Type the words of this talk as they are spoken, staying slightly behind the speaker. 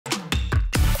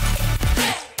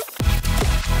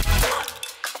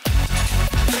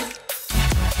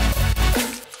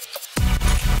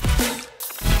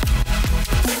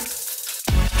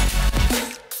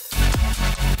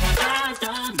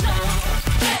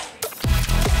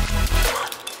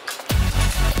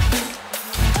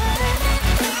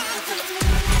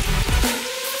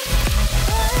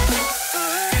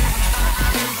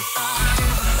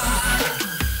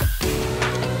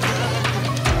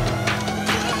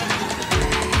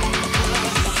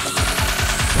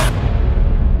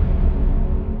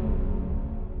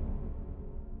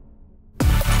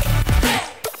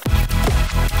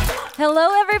Hello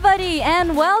everybody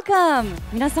and welcome!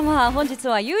 皆様、本日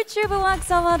は YouTube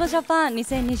Works Award Japan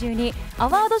 2022ア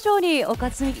ワードショーにお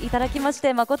越しいただきまし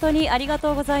て誠にありが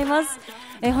とうございます。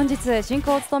本日進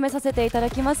行を務めさせていた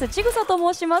だきますちぐさと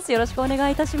申します。よろしくお願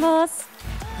いいたします。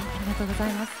ありがとうござ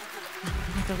います。あ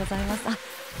りがとうございます。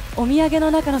お土産の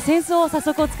中の扇子を早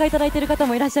速お使いいただいている方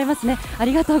もいらっしゃいますね。あ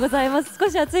りがとうございます。少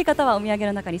し暑い方はお土産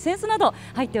の中に扇子など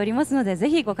入っておりますので、ぜ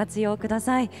ひご活用くだ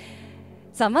さい。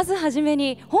さあ、まずはじめ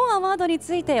に本アワードに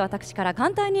ついて私から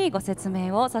簡単にご説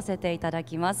明をさせていただ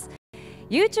きます。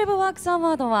 YouTube Works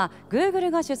Award は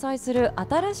Google が主催する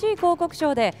新しい広告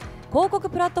賞で、広告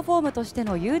プラットフォームとして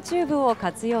の YouTube を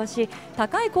活用し、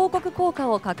高い広告効果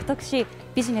を獲得し、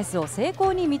ビジネスを成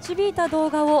功に導いた動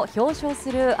画を表彰す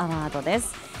るアワードで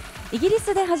す。イギリ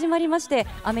スで始まりまして、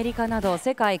アメリカなど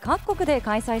世界各国で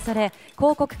開催され、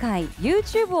広告界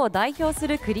YouTube を代表す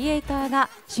るクリエイターが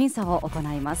審査を行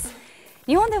います。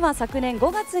日本では昨年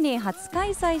5月に初開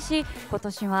催し、今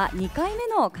年は2回目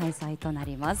の開催とな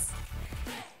ります。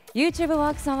 YouTube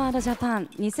Works Award Japan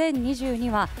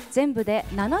 2022は全部で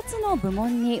7つの部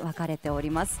門に分かれており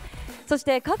ます。そし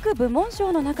て各部門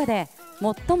賞の中で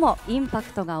最もインパ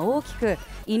クトが大きく、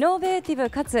イノベーティブ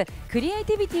かつクリエイ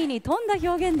ティビティに富んだ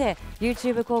表現で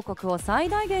YouTube 広告を最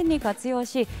大限に活用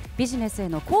し、ビジネスへ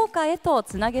の効果へと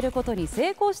つなげることに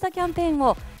成功したキャンペーン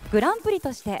をグランプリ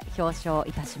として表彰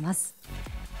いたします。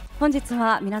本日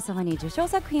は皆様に受賞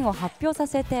作品を発表さ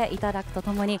せていただくと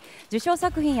ともに、受賞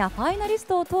作品やファイナリス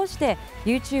トを通して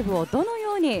YouTube をどの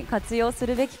ように活用す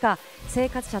るべきか、生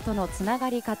活者とのつなが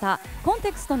り方、コン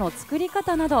テクストの作り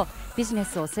方など、ビジネ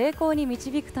スを成功に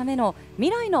導くための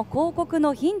未来の広告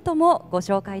のヒントもご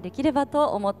紹介できればと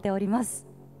思っております。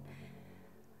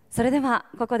それでは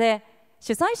ここで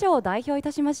主催者を代表い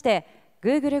たしまして、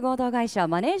 Google 合同会社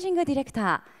マネージングディレク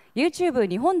ター、YouTube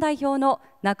日本代表の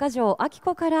中条明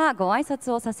子からご挨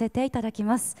拶をさせていただき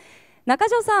ます。中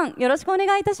条さん、よろしくお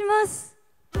願いいたします。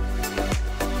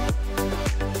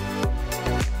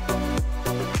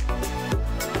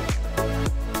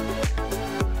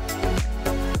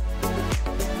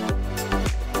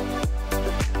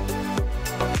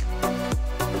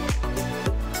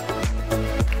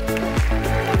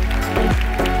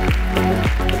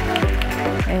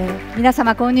皆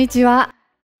様こんにちは。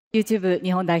YouTube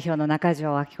日本代表の中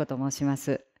条明子と申しま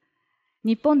す。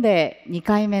日本で2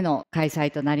回目の開催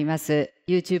となります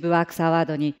YouTube Works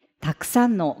Award にたくさ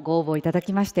んのご応募いただ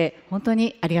きまして本当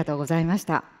にありがとうございまし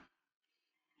た。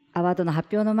アワードの発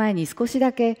表の前に少し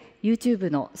だけ YouTube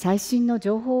の最新の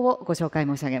情報をご紹介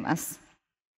申し上げます。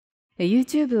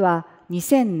YouTube は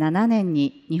2007年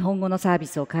に日本語のサービ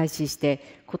スを開始し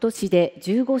て今年で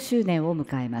15周年を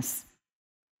迎えます。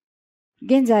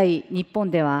現在日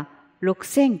本では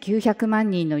6900万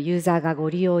人のユーザーが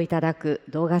ご利用いただく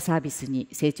動画サービスに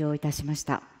成長いたしまし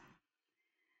た。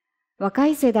若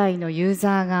い世代のユー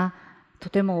ザーがと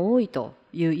ても多いと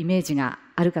いうイメージが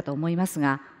あるかと思います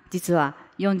が、実は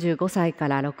45歳か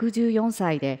ら64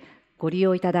歳でご利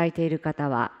用いただいている方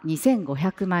は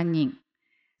2500万人、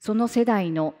その世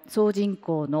代の総人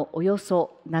口のおよ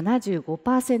そ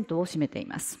 75% を占めてい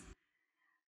ます。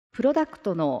プロダク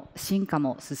トの進化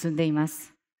も進んでいま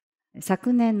す。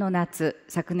昨年の夏、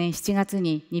昨年7月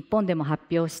に日本でも発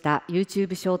表した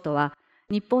YouTube ショートは、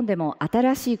日本でも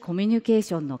新しいコミュニケー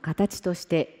ションの形とし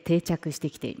て定着して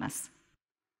きています。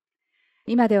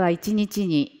今では1日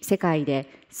に世界で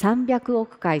300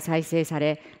億回再生さ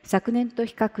れ、昨年と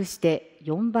比較して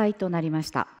4倍となりまし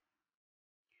た。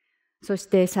そし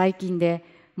て最近で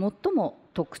最も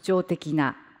特徴的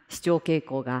な視聴傾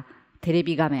向がテレ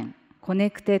ビ画面、コネ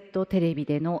クテッドテレビ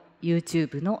での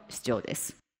YouTube の視聴で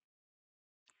す。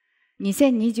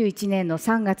2021年の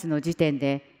3月の時点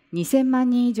で2000万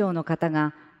人以上の方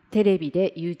がテレビ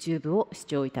で YouTube を視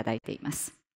聴いただいていま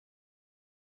す。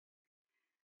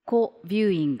コビュ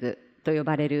ーイングと呼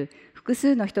ばれる複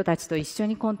数の人たちと一緒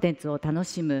にコンテンツを楽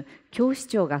しむ共視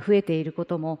聴が増えているこ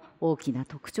とも大きな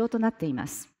特徴となっていま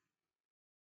す。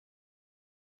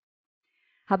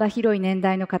幅広い年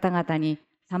代の方々に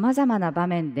さまざまな場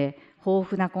面で豊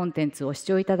富なコンテンツを視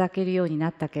聴いただけるようにな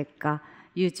った結果、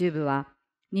YouTube は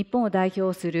日本を代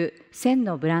表する1000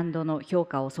のブランドの評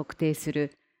価を測定す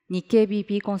る日経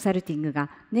BP コンサルティングが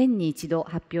年に一度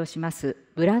発表します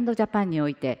ブランドジャパンにお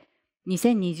いて、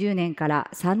2020年か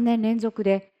ら3年連続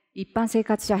で一般生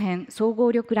活者編総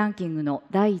合力ランキングの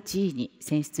第1位に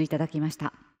選出いただきまし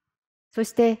た。そ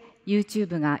して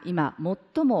YouTube が今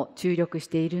最も注力し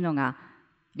ているのが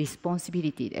リスポンシビ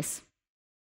リティです。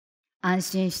安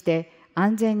心して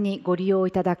安全にご利用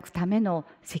いただくための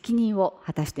責任を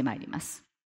果たしてまいります。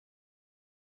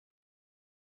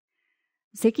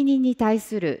責任に対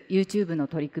する YouTube の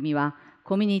取り組みは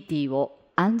コミュニティを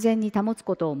安全に保つ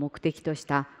ことを目的とし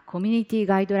たコミュニティ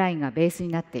ガイドラインがベースに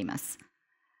なっています。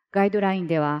ガイドライン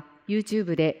では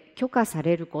YouTube で許可さ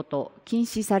れること、禁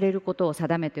止されることを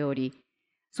定めており、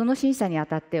その審査にあ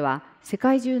たっては世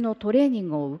界中のトレーニン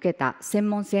グを受けた専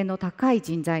門性の高い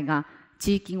人材が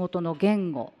地域ごとの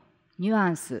言語、ニュア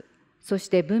ンス、そし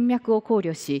て文脈を考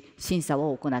慮し審査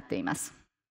を行っています。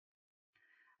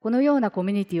このようなコ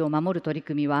ミュニティを守る取り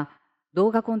組みは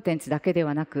動画コンテンツだけで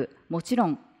はなく、もちろ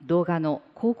ん動画の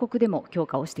広告でも強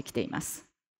化をしてきています。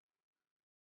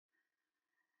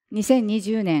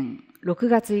2020年6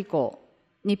月以降、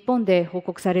日本で報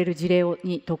告される事例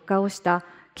に特化をした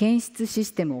検出シ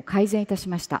ステムを改善いたし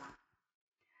ました。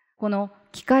この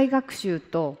機械学習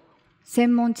と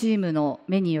専門チームの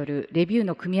目によるレビュー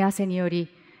の組み合わせにより、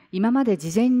今まで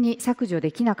事前に削除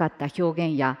できなかった表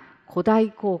現や古代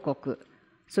広告、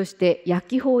そして薬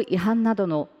機法違反など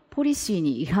のポリシー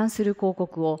に違反する広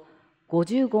告を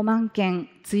55万件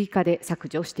追加で削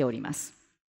除しております。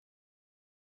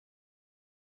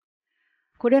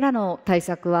これらの対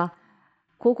策は、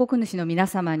広告主の皆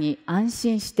様に安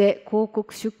心して広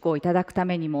告出稿いただくた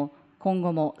めにも、今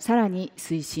後もさらに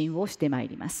推進をしてまい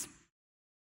ります。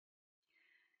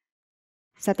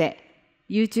さて、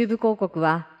YouTube 広告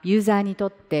はユーザーにと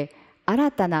って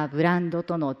新たなブランド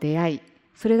との出会い、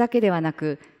それだけではな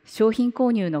く、商品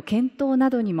購入の検討な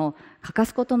どにも欠か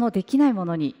すことのできないも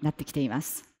のになってきていま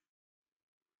す。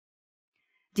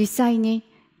実際に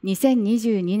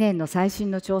2022年の最新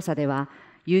の調査では、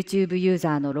YouTube ユー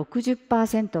ザーの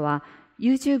 60% は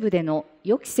YouTube での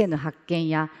予期せぬ発見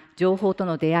や情報と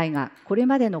の出会いがこれ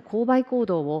までの購買行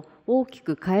動を大き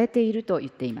く変えていると言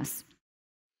っています。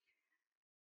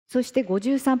そして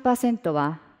 53%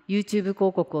 は YouTube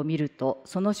広告を見ると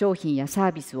その商品やサ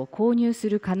ービスを購入す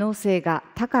る可能性が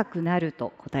高くなる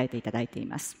と答えていただいてい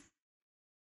ます。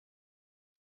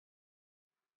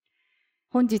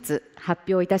本日発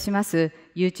表いたします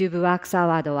YouTube ワークスア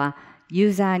ワードは、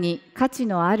ユーザーに価値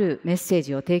のあるメッセー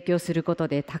ジを提供すること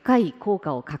で高い効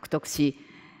果を獲得し、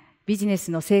ビジネ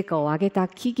スの成果を上げた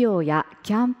企業や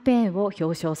キャンペーンを表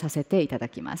彰させていただ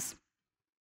きます。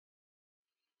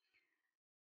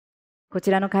こ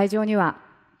ちらの会場には、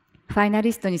ファイナ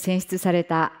リストに選出され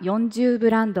た40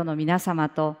ブランドの皆様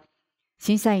と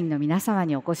審査員の皆様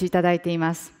にお越しいただいてい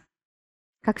ます。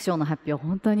各賞の発表、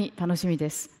本当に楽しみで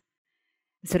す。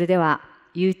それでは、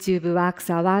YouTube ワーク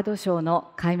スアワード賞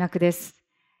の開幕です。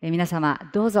皆様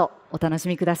どうぞお楽し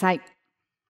みください。あ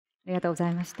りがとうござ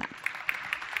いました。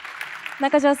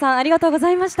中条さん、ありがとうご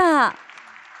ざいました。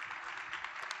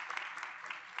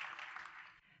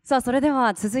さあ、それで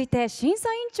は続いて審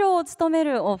査員長を務め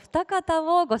るお二方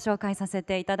をご紹介させ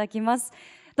ていただきます。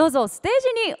どうぞステー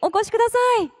ジにお越しくださ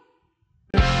い。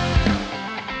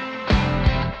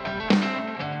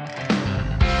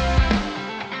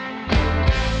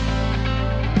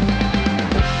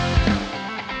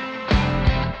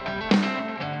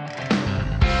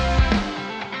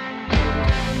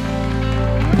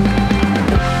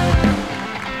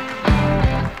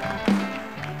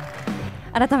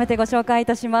改めてご紹介い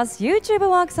たします。 YouTube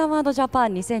ワークスアワードジャパ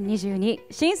ン2022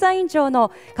審査委員長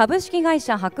の株式会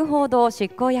社博報堂執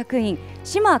行役員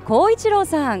島光一郎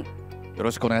さん、よ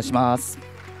ろしくお願いします。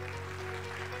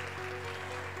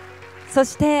そ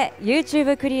して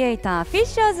YouTube クリエイターフィッ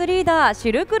シャーズリーダー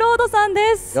シルクロードさん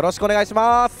です。よろしくお願いし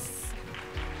ます。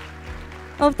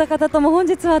お二方とも本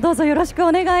日はどうぞよろしく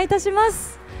お願いいたしま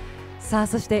す。さあ、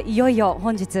そしていよいよ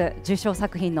本日受賞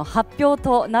作品の発表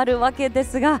となるわけで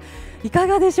すが、いか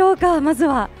がでしょうか。まず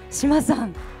は島さ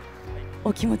ん、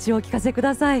お気持ちをお聞かせく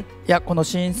ださい。いや、この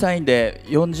審査員で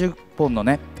40本の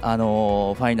ね、フ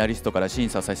ァイナリストから審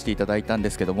査させていただいたんで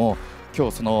すけども、今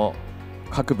日その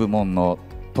各部門の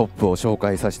トップを紹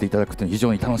介させていただくと非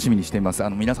常に楽しみにしています。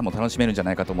皆さんも楽しめるんじゃ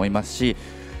ないかと思いますし、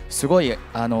すごい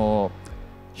表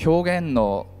現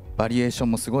のバリエーショ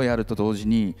ンもすごいあると同時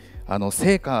に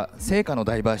成果の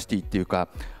ダイバーシティっていうか、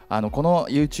この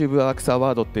YouTube ワークスア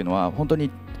ワードっていうのは本当に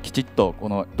きちっとこ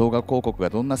の動画広告が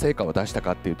どんな成果を出した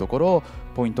かっていうところを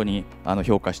ポイントに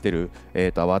評価している、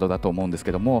アワードだと思うんです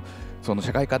けども、その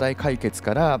社会課題解決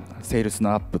からセールス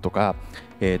のアップとか、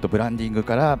ブランディング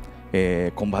から、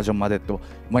コンバージョンまでと、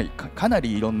かな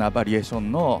りいろんなバリエーショ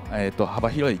ンの、幅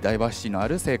広いダイバーシティのあ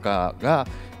る成果が、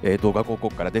動画広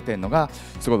告から出てるのが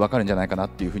すごい分かるんじゃないかなっ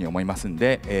ていうふうに思いますん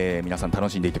で、皆さん楽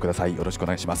しんでいってください。よろしくお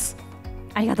願いします。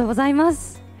ありがとうございま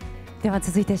す。では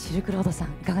続いてシルクロードさん、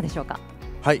いかがでしょうか。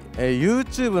はい、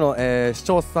YouTube の、視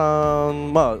聴者さ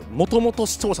ん、もともと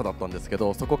視聴者だったんですけ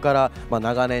ど、そこから、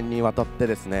長年にわたって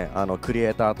ですね、クリ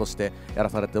エイターとしてやら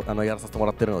させても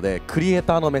らってるので、クリエイ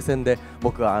ターの目線で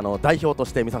僕は代表と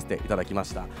して見させていただきま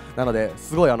した。なので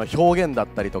すごい表現だっ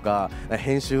たりとか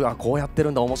編集、こうやって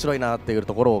るんだ面白いなっていう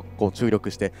ところをこう注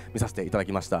力して見させていただ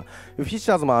きました。フィッ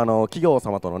シャーズも企業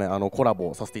様とのねコラボ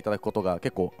をさせていただくことが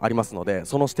結構ありますので、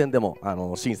その視点でも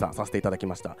審査させていただき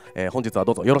ました。本日は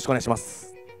どうぞよろしくお願いしま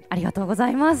す。ありがとうござ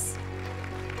います。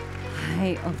は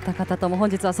い、お二方とも本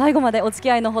日は最後までお付き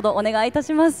合いのほどお願いいた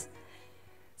します。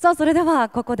さあ、それでは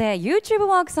ここで YouTube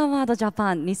ワークスアワードジャ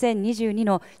パン2022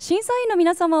の審査員の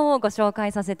皆様をご紹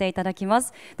介させていただきま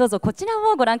す。どうぞこちら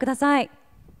をご覧ください。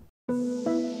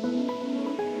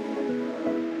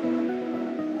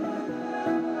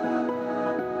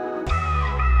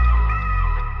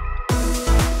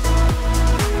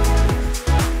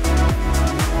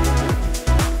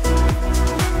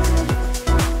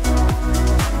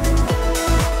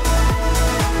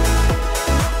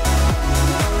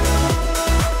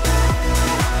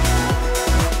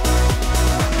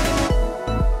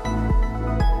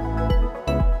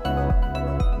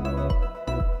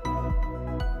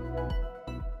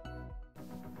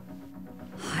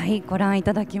ご覧い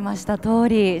ただきました通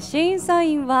り、審査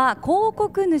員は広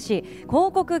告主、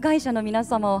広告会社の皆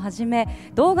様をはじめ、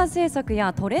動画制作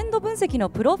やトレンド分析の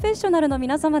プロフェッショナルの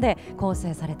皆様で構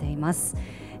成されています。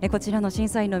こちらの審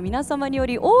査員の皆様によ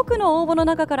り多くの応募の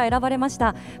中から選ばれまし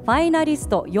たファイナリス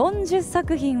ト40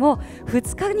作品を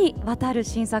2日にわたる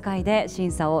審査会で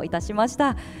審査をいたしまし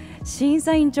た。審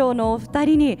査員長のお二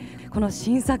人にこの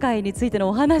審査会についての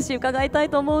お話伺いたい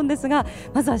と思うんですが、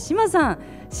まずは島さん、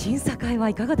審査会は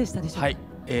いかがでしたでしょうか。はい、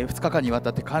2日間にわ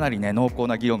たってかなりね濃厚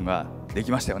な議論がで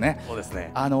きましたよね。そうです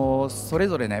ね。それ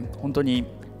ぞれね本当に、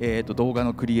動画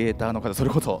のクリエイターの方、それ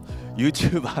こそ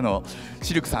YouTuber の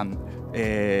シルクさん、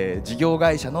事業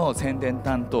会社の宣伝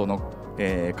担当の、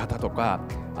方とか、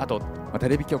あと、テ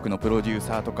レビ局のプロデュー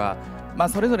サーとか、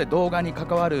それぞれ動画に関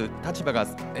わる立場が、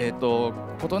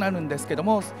異なるんですけど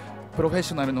も、プロフェッ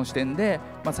ショナルの視点で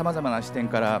さまざまな視点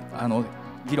から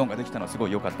議論ができたのはすご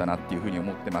い良かったなっていうふうに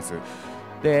思ってます。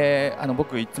で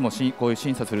僕いつもこういう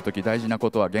審査するとき大事なこ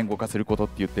とは言語化することっ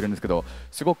て言ってるんですけど、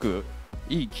すごく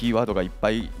いいキーワードがいっぱ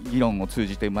い議論を通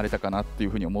じて生まれたかなっていう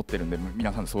ふうに思ってるんで、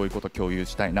皆さんそういうことを共有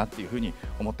したいなっていうふうに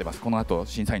思ってます。この後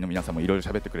審査員の皆さんもいろい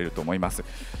ろ喋ってくれると思います。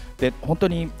で本当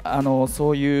に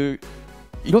そういう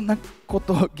いろんなこ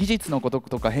と技術のこと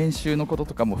とか編集のこと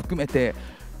とかも含めて、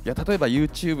例えば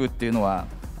YouTube っていうのは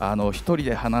1人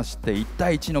で話して1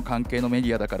対1の関係のメデ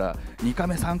ィアだから2カ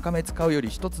メ3カメ使うより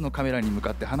1つのカメラに向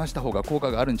かって話した方が効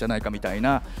果があるんじゃないかみたい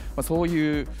な、そう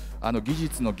いう技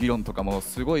術の議論とかも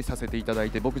すごいさせていただ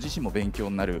いて、僕自身も勉強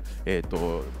になる、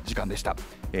時間でした。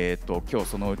今日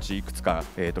そのうちいくつか、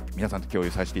皆さんと共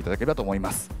有させていただければと思い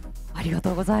ます。ありが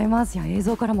とうございます。いや、映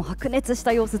像からも白熱し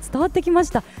た様子伝わってきまし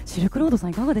た。シルクロードさん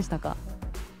いかがでしたか。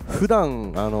普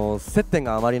段接点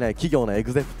があまりない企業のエ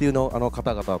グゼクティブの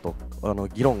方々と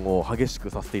議論を激しく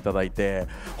させていただいて、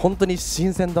本当に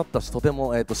新鮮だったし、とて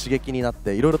も刺激になっ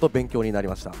ていろいろと勉強になり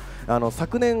ました。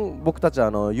昨年僕たち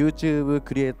YouTube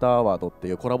クリエイターアワードって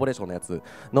いうコラボレーションのやつ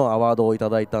のアワードをいた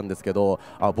だいたんですけど、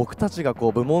僕たちがこ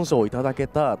う部門賞をいただけ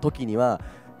た時には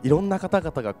いろんな方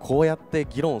々がこうやって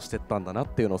議論してったんだなっ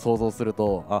ていうのを想像する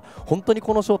と、本当に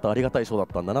この賞ってありがたい賞だっ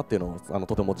たんだなっていうのを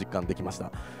とても実感できまし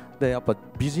た。でやっぱ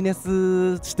ビジネ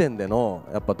ス視点での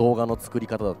やっぱ動画の作り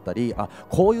方だったり、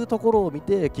こういうところを見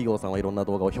て企業さんはいろんな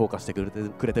動画を評価してく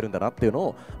れてるんだなっていう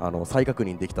のを再確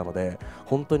認できたので、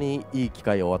本当にいい機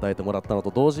会を与えてもらったの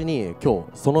と同時に、今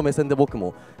日その目線で僕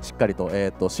もしっかりと、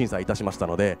審査いたしました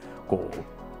ので、こ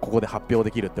こで発表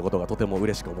できるってことがとても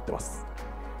嬉しく思ってます。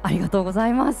ありがとうござ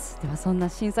います。ではそんな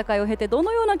審査会を経てど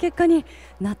のような結果に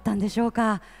なったんでしょう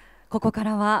か。ここか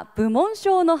らは部門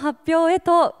賞の発表へ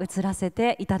と移らせ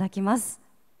ていただきます。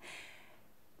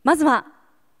まずは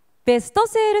ベスト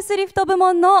セールスリフト部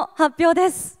門の発表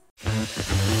です。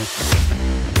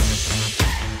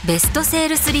ベストセー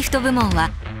ルスリフト部門は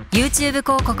YouTube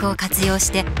広告を活用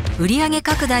して売上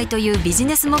拡大というビジ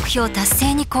ネス目標達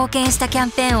成に貢献したキャン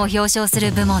ペーンを表彰す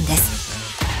る部門です。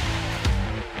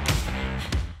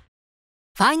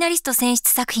ファイナリスト選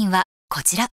出作品はこ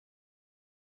ちら。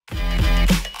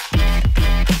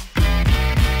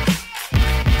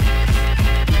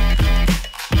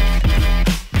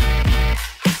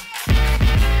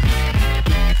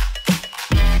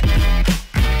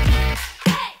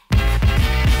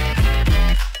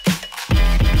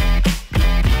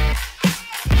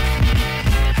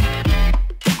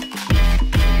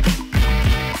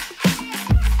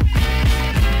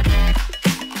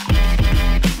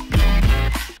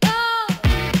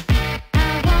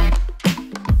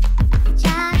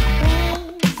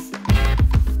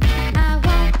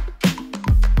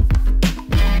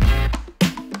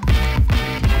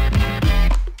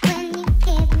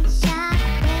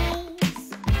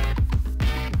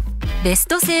ベス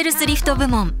トセールスリフト部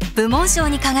門部門賞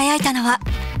に輝いたのは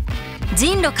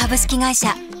人路株式会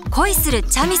社恋する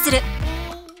チャミスル。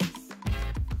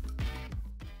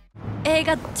映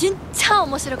画진짜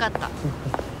面白かった。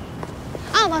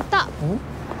あ、待った。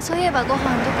そういえばご飯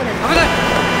どこで食べない。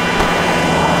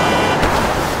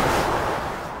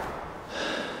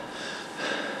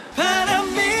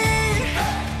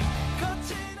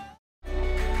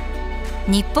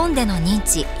日本での認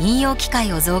知・飲用機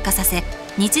会を増加させ、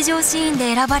日常シーン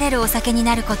で選ばれるお酒に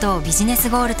なることをビジネス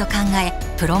ゴールと考え、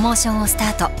プロモーションをスタ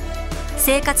ート。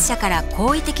生活者から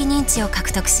好意的認知を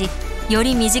獲得し、よ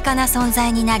り身近な存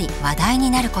在になり話題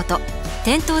になること、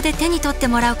店頭で手に取って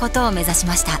もらうことを目指し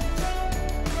ました。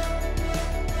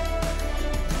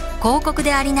広告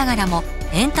でありながらも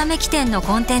エンタメ起点の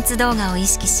コンテンツ動画を意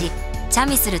識し、チャ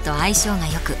ミスルと相性が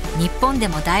よく日本で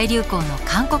も大流行の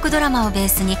韓国ドラマをベー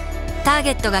スに、ター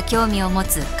ゲットが興味を持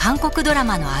つ韓国ドラ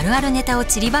マのあるあるネタを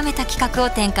散りばめた企画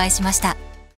を展開しました。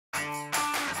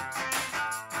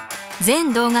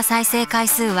全動画再生回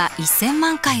数は1000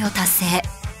万回を達成。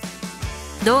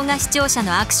動画視聴者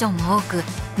のアクションも多く、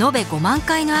延べ5万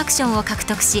回のアクションを獲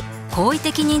得し、好意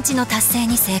的認知の達成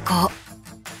に成功。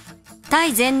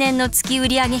対前年の月売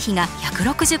上比が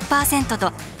 160%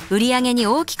 と売上に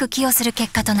大きく寄与する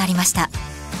結果となりました。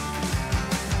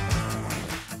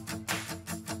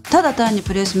ただ単に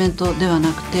プレイスメントでは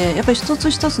なくて、やっぱり一つ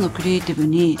一つのクリエイティブ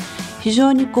に非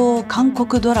常に韓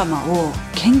国ドラマを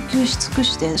研究し尽く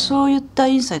して、そういった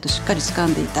インサイトをしっかり掴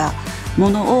んでいたも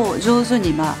のを上手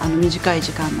に、短い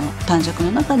時間の短尺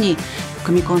の中に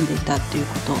組み込んでいたっていう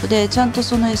ことで、ちゃんと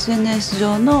その SNS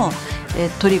上の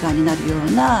トリガーになるよ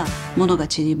うなものが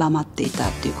散りばまっていた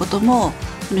っていうことも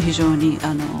非常に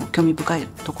興味深い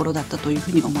ところだったというふ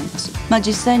うに思います。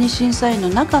実際に審査員の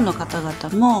中の方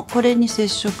々もこれに接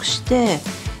触して、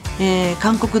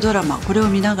韓国ドラマこれを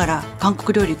見ながら韓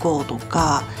国料理行こうと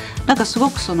か、なんかすご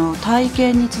くその体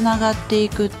験につながってい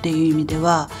くっていう意味で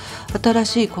は、新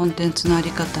しいコンテンツの在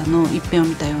り方の一辺を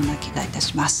見たような気がいた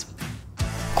します。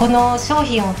この商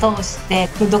品を通して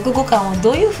読後感を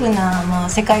どういうふうな、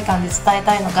世界観で伝え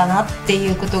たいのかなって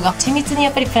いうことが緻密に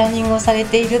やっぱりプランニングをされ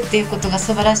ているっていうことが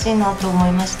素晴らしいなと思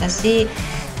いましたし、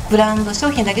ブランド商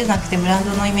品だけじゃなくてブラン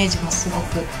ドのイメージもすご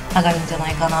く上がるんじゃ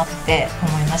ないかなって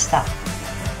思いました。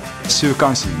週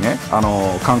刊誌にね、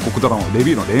韓国ドラマのレ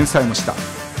ビューの連載もした。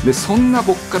でそんな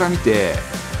僕から見て、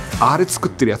あれ作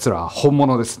ってるやつらは本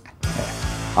物ですね。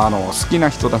好きな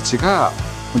人たちが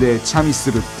でチャミ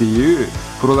スルっていう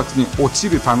プロダクトに落ち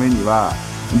るためには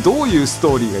どういうス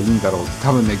トーリーがいいんだろうって、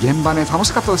多分ね現場ね楽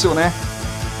しかったでしょうね。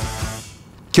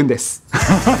キュンです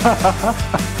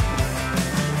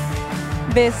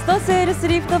ベストセールス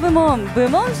リフト部門部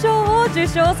門賞を受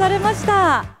賞されまし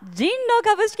た人路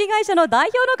株式会社の代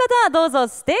表の方、どうぞ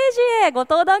ステージへご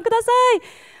登壇ください。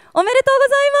おめでと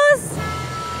うございます。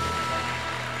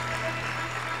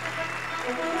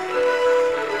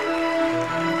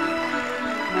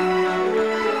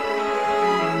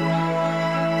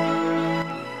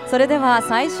それでは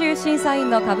最終審査員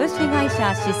の株式会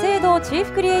社資生堂チー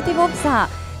フクリエイティブオフィサ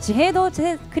ー、資生堂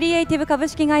クリエイティブ株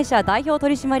式会社代表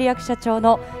取締役社長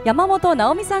の山本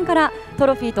直美さんからト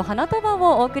ロフィーと花束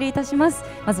をお送りいたします。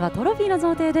まずはトロフィーの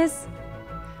贈呈です。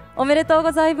おめでとう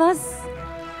ございます。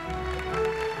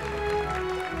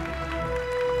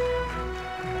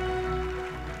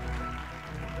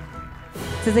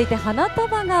続いて花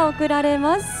束が贈られ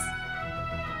ます。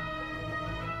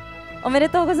おめで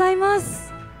とうございま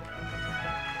す。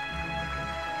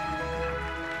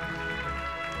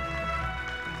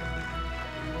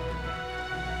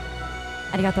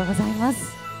ありがとうございま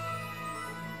す。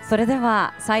それで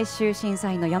は最終審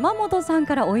査員の山本さん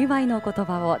からお祝いの言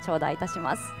葉を頂戴いたし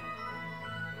ます。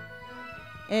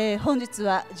本日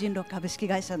は人路株式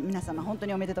会社の皆様本当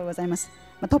におめでとうございます。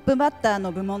トップバッター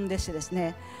の部門でしてです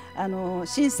ね、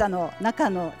審査の中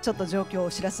のちょっと状況を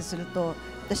お知らせすると、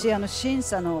私審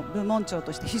査の部門長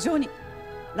として非常に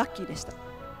ラッキーでした。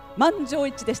満場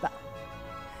一致でした。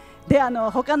で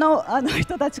他の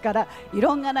人たちから異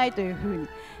論がないというふうに、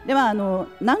で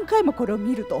何回もこれを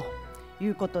見るとい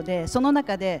うことで、その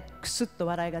中でクスッと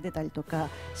笑いが出たりとか、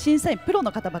審査員プロ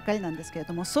の方ばっかりなんですけれ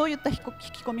ども、そういった聞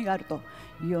き込みがあると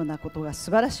いうようなことが素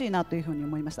晴らしいなというふうに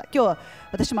思いました。今日は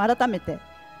私も改めて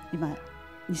今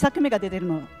2作目が出ている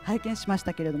のを拝見しまし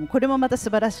たけれども、これもまた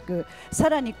素晴らしく、さ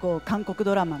らに韓国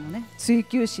ドラマのね追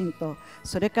求心と、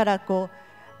それから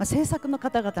制作の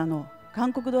方々の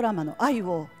韓国ドラマの愛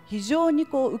を非常に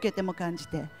受けても感じ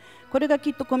て、これが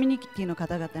きっとコミュニティの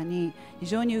方々に非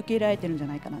常に受け入れられているんじゃ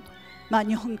ないかなと。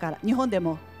日本で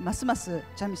もますます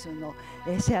チャミスルの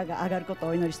シェアが上がることを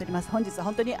お祈りしております。本日は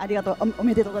本当にお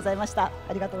めでとうございました。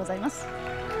ありがとうございます。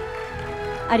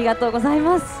ありがとうござい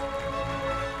ます。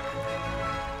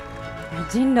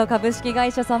人路株式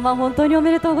会社様、本当におめ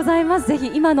でとうございます。ぜ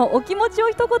ひ今のお気持ちを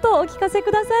一言お聞かせ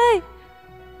ください。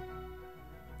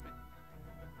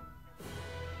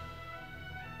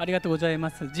ありがとうございま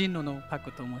す。人路のパ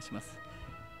クと申します。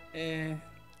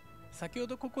先ほ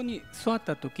どここに座っ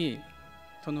た時、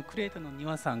そのクリエイターの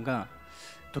庭さんが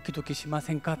ドキドキしま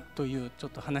せんかというちょっ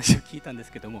と話を聞いたんで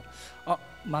すけども、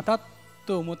また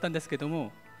と思ったんですけど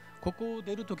も、ここを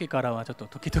出る時からはちょっと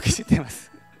ドキドキしていま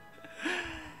す。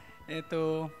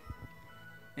こ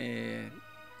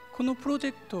のプロジ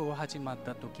ェクトを始まっ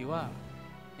た時は、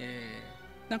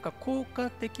なんか効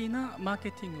果的なマーケ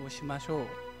ティングをしましょう、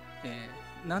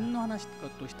何の話か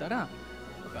としたら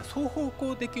双方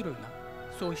向できるような、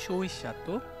そういう消費者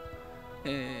と、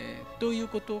どういう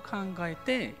ことを考え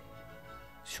て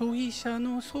消費者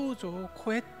の想像を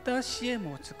超えた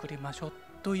CM を作りましょう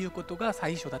ということが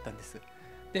最初だったんです。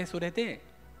でそれで、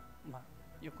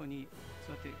横に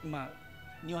座って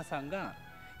庭さんが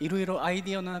いろいろアイ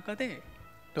ディアの中で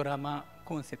ドラマ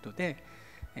コンセプトで、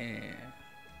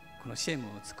この CM を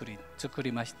作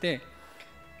りまして、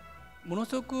もの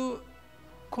すごく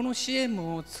この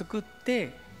CM を作っ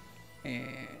て、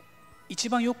一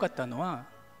番良かったのは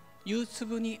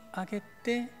YouTube に上げ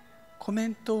てコメ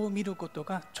ントを見ること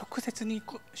が直接に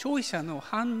消費者の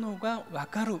反応が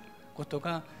分かること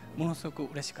がものすご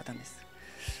く嬉しかったんです。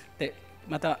で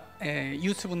また、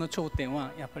YouTube の頂点は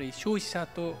やっぱり消費者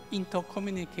とインターコミ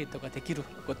ュニケートができる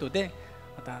ことで、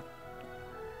また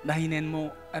来年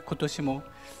も今年も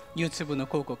YouTube の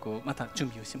広告をまた準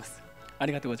備をします。あ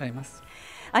りがとうございます。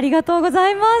ありがとうござ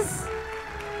います。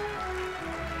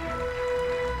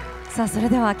さあ、それ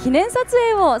では記念撮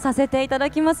影をさせていただ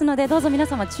きますので、どうぞ皆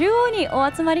様中央に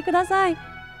お集まりください。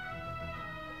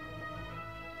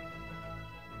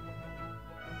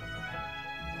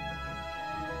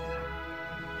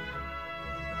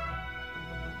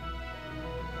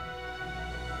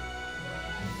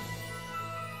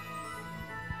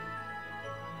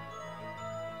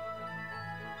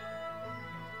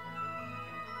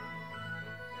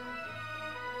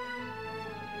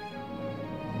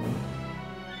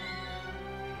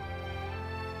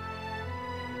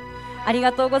あり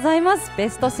がとうございます。ベ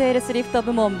ストセールスリフト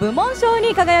部門部門賞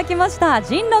に輝きました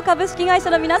人路株式会社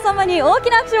の皆様に大き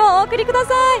な拍手をお送りくだ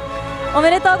さい。おめ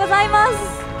でとうございます。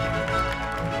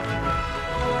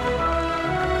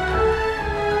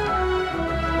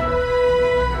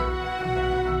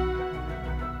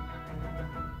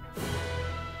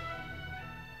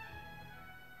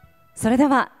それで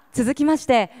は続きまし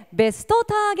てベスト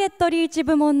ターゲットリーチ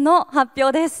部門の発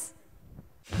表です。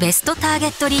ベストターゲ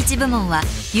ットリーチ部門は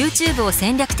YouTube を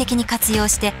戦略的に活用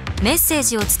してメッセー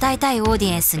ジを伝えたいオーディ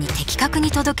エンスに的確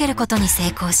に届けることに成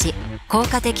功し、効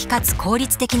果的かつ効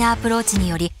率的なアプローチに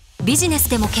よりビジネス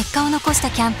でも結果を残した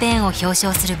キャンペーンを表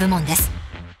彰する部門です。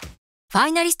ファ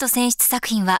イナリスト選出作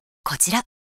品はこちら。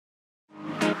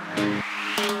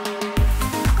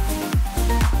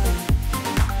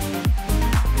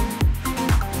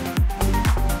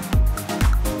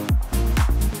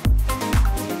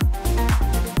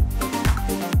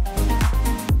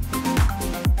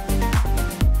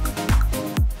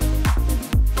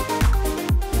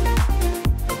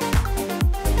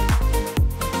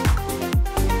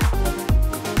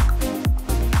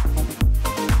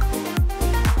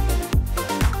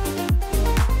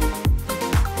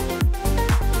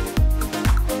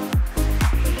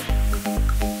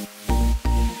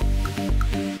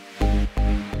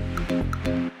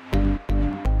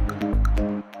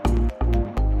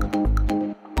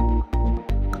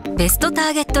ベストタ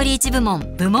ーゲットリーチ部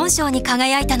門部門賞に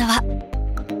輝いたのは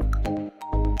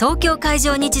東京海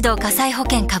上日動火災保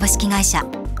険株式会社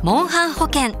モンハン保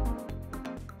険。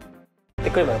って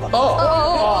くればよかっ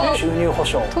た。収入保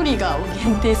証トリガーを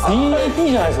限定する。い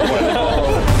いじゃないですかこれ。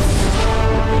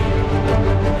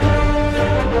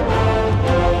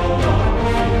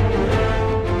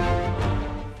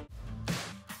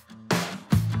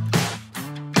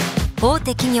大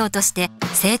手企業として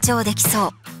成長できそ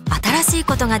う、新しい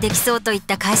ことができそうといっ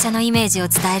た会社のイメージを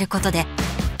伝えることで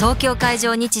東京海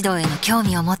上日動への興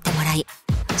味を持ってもらい、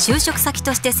就職先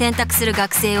として選択する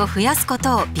学生を増やすこ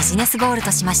とをビジネスゴール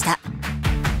としました。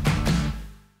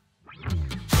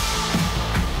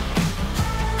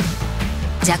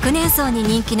若年層に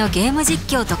人気のゲーム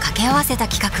実況と掛け合わせた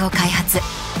企画を開発。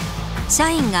社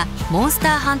員がモンスタ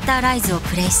ーハンターライズを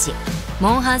プレイし、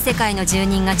モンハン世界の住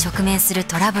人が直面する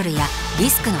トラブルやリ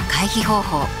スクの回避方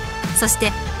法、そし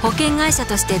て保険会社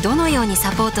としてどのように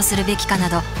サポートするべきかな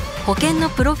ど、保険の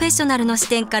プロフェッショナルの視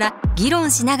点から議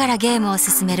論しながらゲームを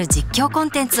進める実況コ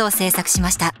ンテンツを制作し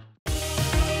ました。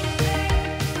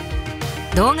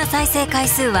動画再生回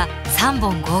数は3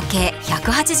本合計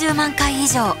180万回以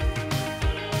上。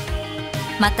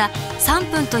また3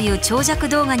分という長尺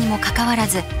動画にもかかわら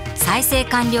ず再生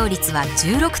完了率は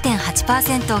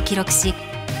 16.8% を記録し、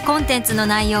コンテンツの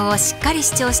内容をしっかり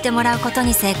視聴してもらうこと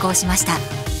に成功しました。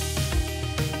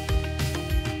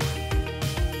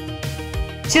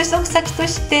収束先と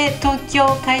して東京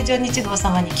海上日動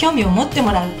様に興味を持って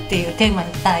もらうっていうテーマ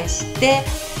に対して、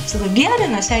そのリアル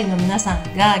な社員の皆さ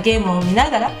んがゲームを見な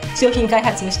がら商品開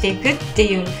発をしていくって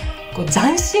いう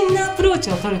斬新なアプロー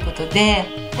チを取ることで、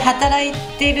働い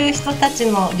ている人たち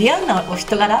のリアルなお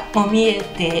人柄も見え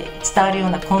て伝わるよう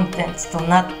なコンテンツと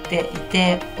なってい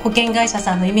て、保険会社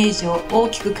さんのイメージを大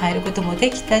きく変えることもで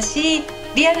きたし、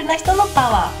リアルな人のパ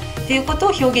ワーっていうことを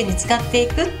表現に使ってい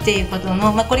くっていうこと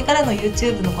の、これからの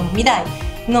YouTube のこの未来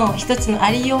の一つのあ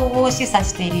りようを示唆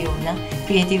しているような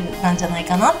クリエイティブなんじゃない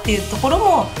かなっていうところ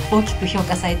も大きく評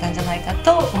価されたんじゃないか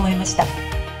と思いました。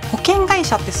保険会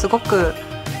社ってすごく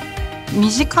身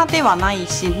近ではない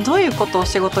し、どういうことを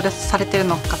仕事でされてる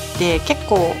のかって結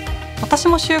構私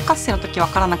も就活生の時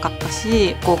分からなかった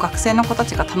し、学生の子た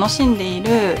ちが楽しんでい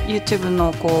る YouTube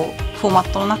のフォーマ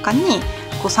ットの中に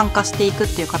参加していくっ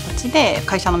ていう形で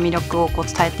会社の魅力を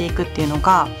伝えていくっていうの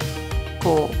が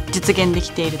実現で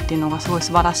きているっていうのがすごい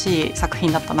素晴らしい作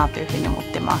品だったなというふうに思っ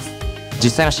てます。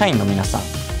実際の社員の皆さん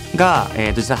が、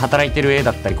実際働いてる絵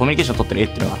だったりコミュニケーションを取ってる絵っ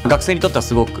ていうのは学生にとっては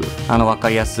すごく分か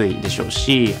りやすいでしょう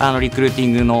し、リクルーティ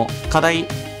ングの課題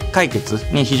解決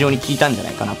に非常に効いたんじゃな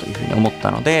いかなというふうに思っ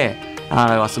たので、あ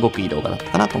れはすごくいい動画だっ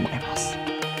たかなと思います。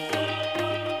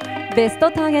ベス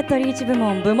トターゲットリーチ部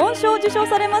門部門賞を受賞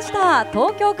されました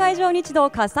東京海上日動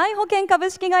火災保険株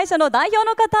式会社の代表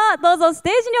の方、どうぞステ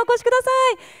ージにお越しくださ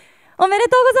い。おめで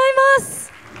とうございま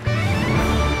す。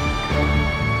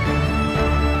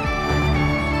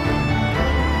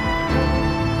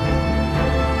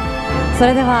そ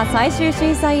れでは最終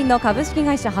審査員の株式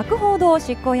会社博報堂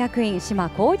執行役員島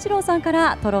光一郎さんか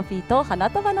らトロフィーと花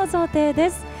束の贈呈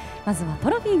です。まずはト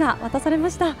ロフィーが渡されま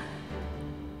した。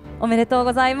おめでとう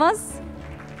ございます。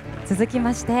続き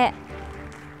まして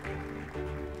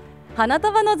花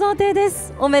束の贈呈で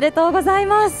す。おめでとうござい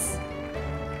ます。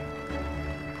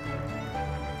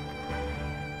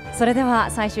それでは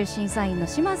最終審査員の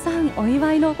島さん、お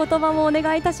祝いのお言葉もお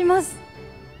願いいたします。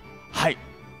はい、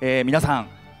皆さん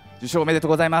受賞おめでとう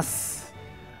ございます。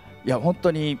いや本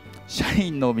当に社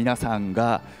員の皆さん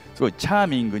がすごいチャー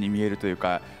ミングに見えるという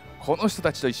か、この人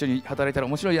たちと一緒に働いたら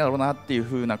面白いだろうなっていう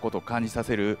風なことを感じさ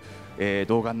せる、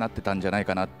動画になってたんじゃない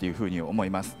かなっていう風に思い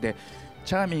ます。で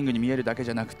チャーミングに見えるだけじ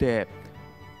ゃなくて、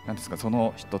なんですか、そ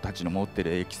の人たちの持って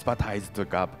るエキスパタイズという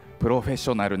かプロフェッシ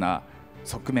ョナルな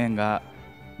側面が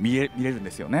見れるんで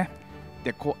すよね。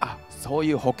でそう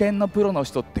いう保険のプロの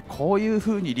人ってこういう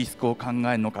風にリスクを考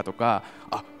えるのかとか、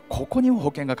ここにも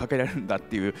保険がかけられるんだっ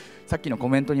ていう、さっきのコ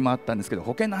メントにもあったんですけど、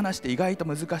保険の話って意外と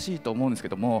難しいと思うんですけ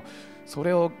ども、そ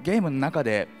れをゲームの中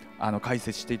で解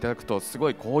説していただくと、すご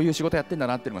いこういう仕事やってんだ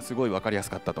なっていうのがすごい分かりやす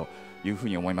かったというふう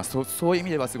に思います。そういう意味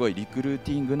ではすごいリクルー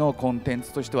ティングのコンテン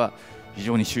ツとしては非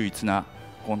常に秀逸な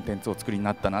コンテンツを作りに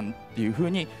なったなっていうふう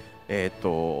に、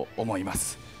思いま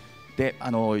す。で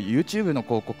YouTube の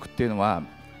広告っていうのは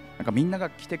なんかみんなが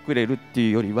来てくれるってい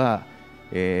うよりは、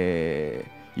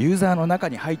ユーザーの中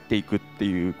に入っていくって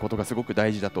いうことがすごく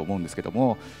大事だと思うんですけど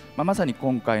も、まさに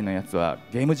今回のやつは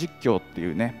ゲーム実況って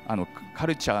いうね、カ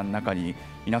ルチャーの中に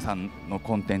皆さんの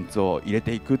コンテンツを入れ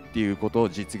ていくっていうことを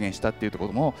実現したっていうとこ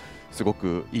ろもすご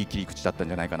くいい切り口だったん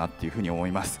じゃないかなっていうふうに思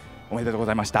います。おめでとうご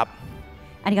ざいました。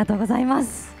ありがとうございま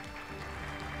す。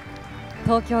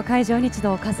東京海上日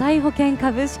動火災保険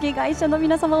株式会社の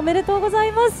皆様、おめでとうござ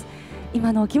います。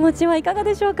今のお気持ちはいかが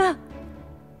でしょうか。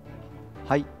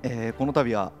はい、この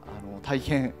度は大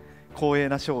変光栄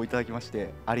な賞をいただきまし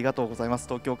てありがとうございます。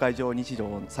東京海上日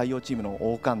動採用チームの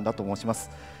大神田と申します。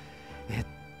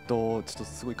ちょっと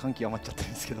すごい感極まっちゃってる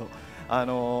んですけど、や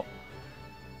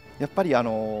っぱり東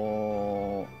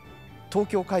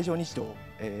京海上日動、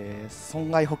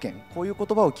損害保険、こういう言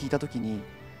葉を聞いたときに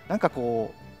なんか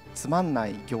つまんな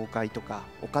い業界とか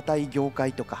お堅い業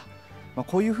界とか、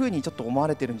こういうふうにちょっと思わ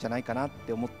れてるんじゃないかなっ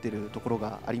て思ってるところ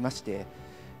がありまして、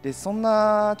でそん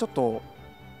なちょっと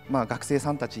学生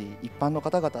さんたち一般の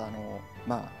方々の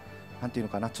なんていうの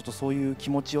かな、ちょっとそういう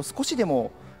気持ちを少しでも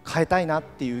変えたいなっ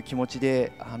ていう気持ち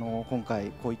で今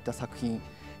回こういった作品、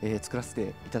作らせて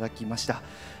いただきました。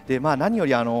で何よ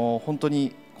り本当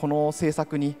にこの制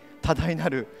作に多大な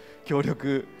る協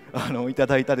力いた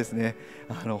だいたですね、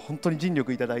本当に尽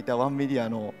力いただいたワンメディア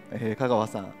の香川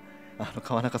さん、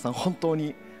川中さん、本当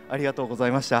にありがとうござ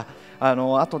いました。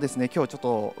あとですね、今日ちょっ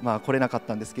と来れなかっ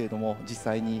たんですけれども、実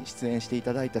際に出演してい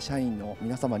ただいた社員の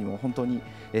皆様にも本当に、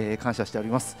感謝しており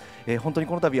ます。本当に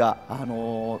この度は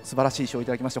素晴らしい賞をい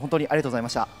ただきまして本当にありがとうございま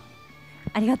した。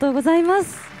ありがとうございま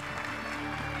す。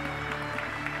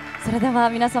それでは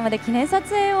皆様で記念撮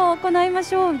影を行いま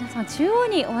しょう。皆さん中央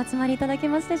にお集まりいただけ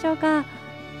ますでしょうか。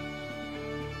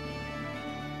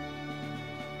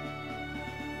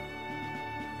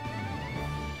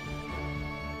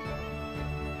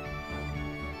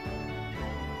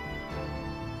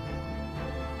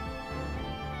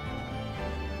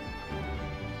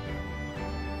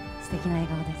素敵な笑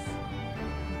顔です。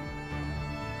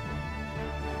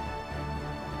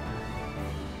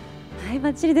はい、バ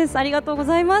ッチリです。ありがとうご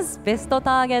ざいます。ベスト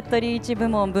ターゲットリーチ部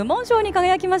門部門賞に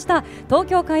輝きました東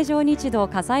京海上日動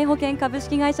火災保険株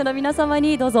式会社の皆様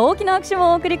にどうぞ大きな拍手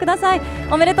をお送りください。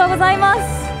おめでとうございま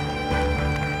す。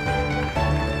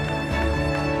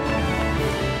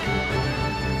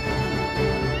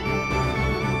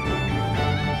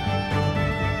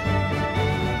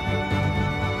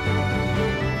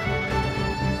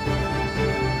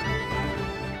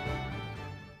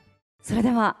それ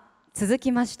では続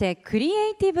きましてクリ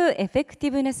エイティブエフェクテ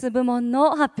ィブネス部門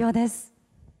の発表です。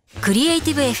クリエイ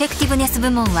ティブエフェクティブネス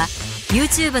部門は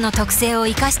YouTube の特性を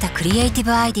生かしたクリエイティ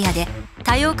ブアイデアで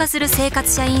多様化する生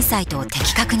活者インサイトを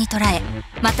的確に捉え、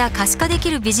また可視化で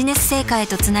きるビジネス成果へ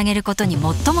とつなげることに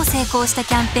最も成功した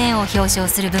キャンペーンを表彰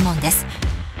する部門です。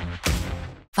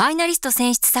ファイナリスト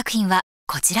選出作品は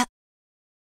こちら。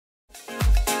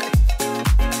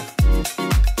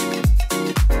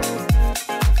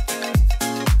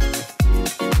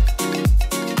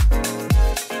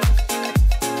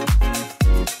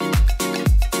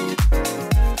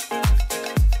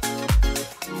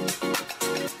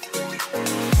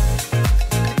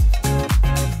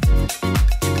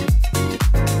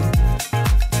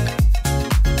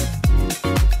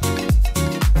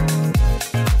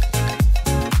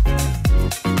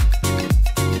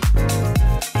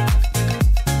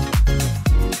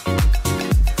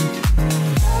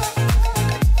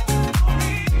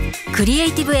クリエ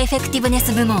イティブエフェクティブネ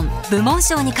ス部門部門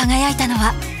賞に輝いたの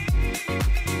は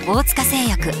大塚製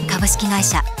薬株式会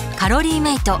社カロリー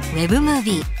メイトウェブムー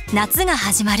ビー夏が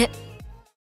始まる。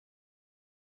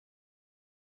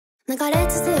流れ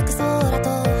続く空と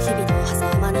日々の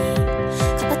狭間に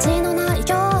形のない今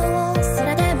日をそ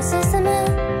れでも進む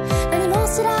何も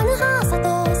知らぬはさ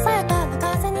とさやか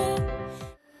な風に。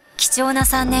貴重な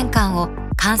3年間を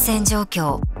感染状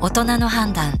況、大人の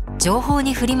判断、情報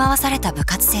に振り回された部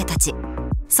活生たち。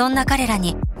そんな彼ら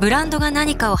にブランドが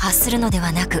何かを発するので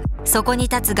はなく、そこに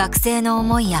立つ学生の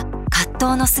思いや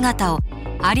葛藤の姿を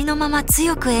ありのまま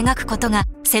強く描くことが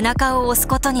背中を押す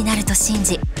ことになると信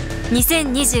じ、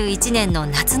2021年の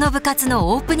夏の部活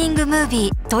のオープニングムー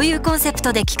ビーというコンセプ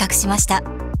トで企画しました。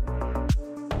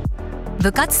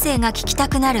部活生が聴きた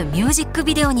くなるミュージック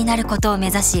ビデオになることを目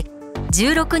指し、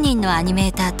16人のアニメ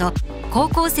ーターと高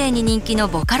校生に人気の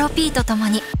ボカロ P ととも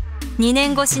に2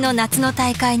年越しの夏の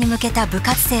大会に向けた部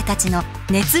活生たちの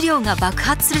熱量が爆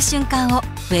発する瞬間を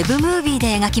ウェブムービー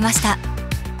で描きました。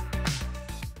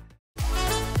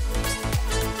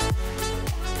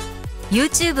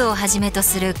YouTube をはじめと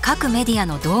する各メディア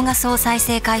の動画総再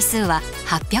生回数は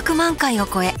800万回を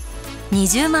超え、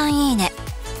20万いいね、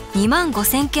2万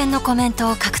5000件のコメン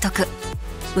トを獲得。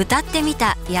歌ってみ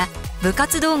たや部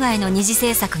活動画への二次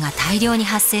制作が大量に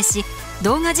発生し、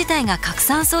動画自体が拡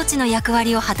散装置の役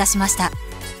割を果たしました。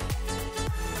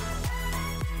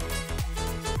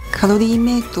カロリー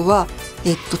メイトは、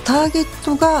ターゲッ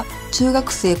トが中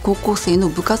学生高校生の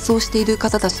部活をしている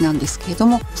方たちなんですけれど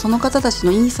も、その方たち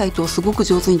のインサイトをすごく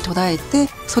上手に捉えて、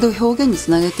それを表現に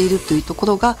つなげているというとこ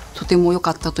ろがとても良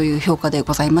かったという評価で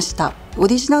ございました。オ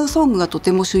リジナルソングがと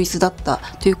ても秀逸だった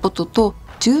ということと、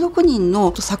16人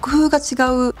の作風が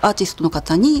違うアーティストの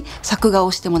方に作画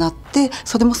をしてもらって、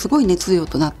それもすごい熱量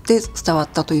となって伝わっ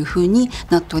たというふうに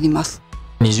なっております。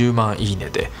20万いい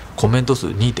ねでコメント数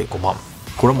 2.5 万、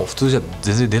これはもう普通じゃ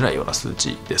全然出ないような数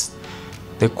値です。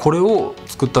でこれを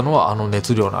作ったのは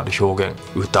熱量のある表現、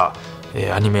歌、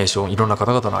アニメーション、いろんな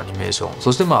方々のアニメーション、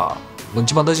そして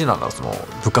一番大事なのはその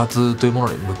部活というも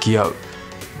のに向き合う、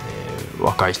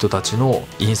若い人たちの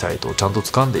インサイトをちゃんと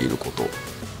掴んでいること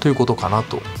ということかな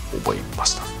と思いま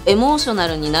した。エモーショナ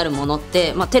ルになるものっ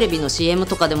て、テレビの CM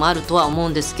とかでもあるとは思う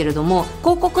んですけれども、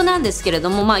広告なんですけれど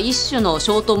も、一種の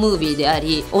ショートムービーであ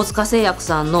り、大塚製薬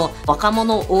さんの若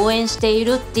者を応援してい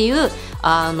るっていう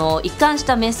一貫し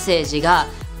たメッセージが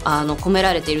込め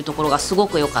られているところがすご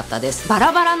く良かったです。バ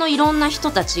ラバラのいろんな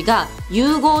人たちが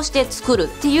融合して作るっ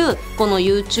ていうこの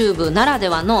YouTube ならで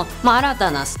はの、新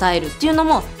たなスタイルっていうの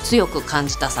も強く感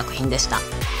じた作品でした。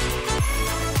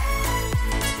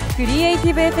クリエイテ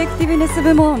ィブエフェクティブネス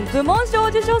部門賞を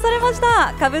受賞されまし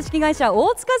た株式会社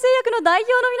大塚製薬の代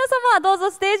表の皆様、どうぞ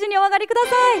ステージにお上がりくださ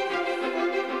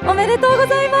い。おめでとうご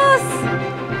ざいます。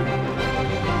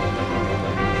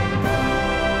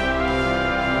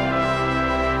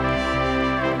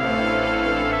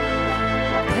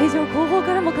会場後方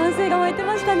からも歓声が湧いて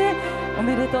ましたね。お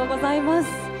めでとうございます。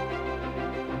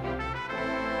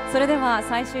それでは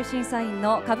最終審査員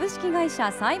の株式会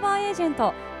社サイバーエージェン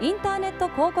トインターネット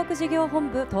広告事業本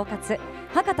部統括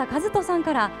博多和人さん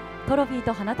からトロフィー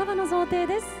と花束の贈呈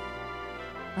です。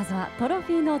まずはトロ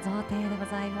フィーの贈呈でご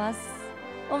ざいます。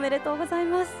おめでとうござい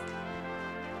ます。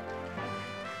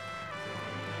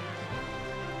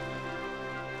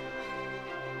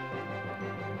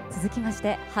続きまし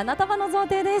て花束の贈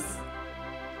呈です。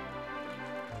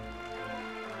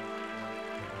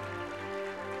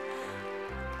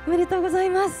おめでとうござい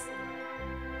ます。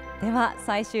では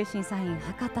最終審査員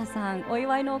博多さん、お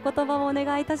祝いのお言葉をお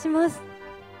願いいたします。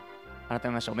改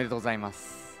めましておめでとうございま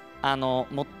す。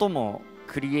最も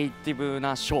クリエイティブ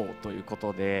な賞というこ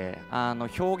とで、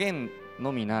表現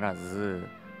のみならず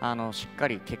しっか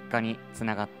り結果につ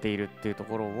ながっているっていうと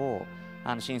ころを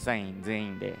審査員全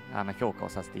員で評価を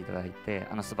させていただいて、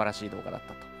素晴らしい動画だった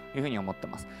というふうに思って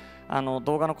ます。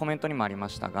動画のコメントにもありま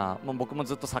したが、もう僕も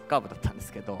ずっとサッカー部だったんで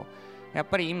すけど、やっ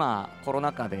ぱり今コロ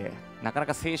ナ禍でなかな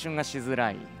か青春がしづ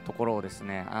らいところをです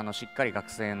ね、しっかり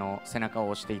学生の背中を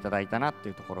押していただいたなって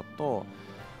いうところと、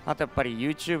あとやっぱり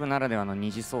YouTube ならではの二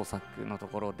次創作のと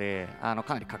ころでか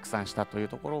なり拡散したという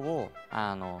ところを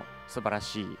素晴ら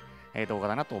しい動画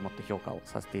だなと思って評価を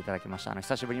させていただきました。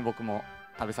久しぶりに僕も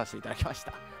食べさせていただきまし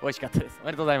た。美味しかったです。お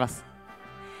めでとうございます。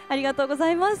ありがとうご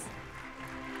ざいます。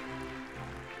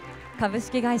株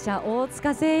式会社大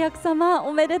塚製薬様、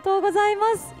おめでとうござい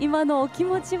ます。今のお気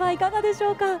持ちはいかがでし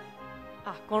ょうか。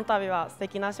この度は素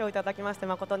敵な賞をいただきまして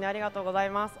誠にありがとうござい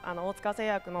ます。大塚製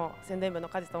薬の宣伝部の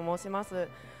梶と申します。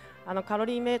カロ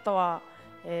リーメイトは、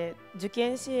受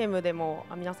験 CM でも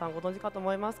皆さんご存知かと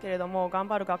思いますけれども、頑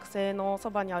張る学生のそ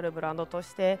ばにあるブランドと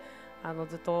して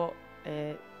ずっと、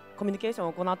コミュニケーション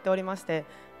を行っておりまして、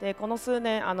でこの数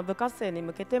年部活生に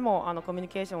向けてもコミュニ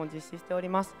ケーションを実施しており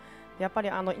ます。やっぱり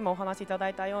今お話しいただ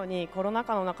いたようにコロナ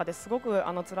禍の中ですごく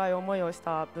辛い思いをし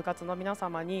た部活の皆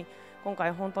様に今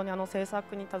回本当に制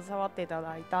作に携わっていた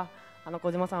だいた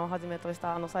小島さんをはじめとし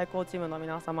た最高チームの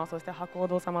皆様、そして博報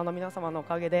堂様の皆様のお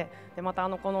かげで、また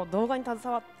この動画に携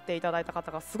わっていただいた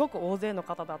方がすごく大勢の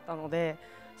方だったので、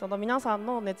その皆さん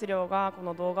の熱量がこ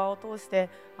の動画を通して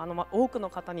多くの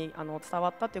方に伝わ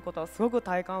ったということはすごく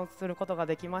体感することが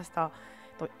できました。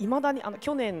いまだに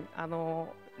去年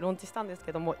ローンチしたんです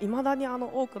けども、いまだに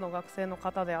多くの学生の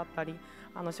方であったり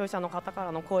消費者の方か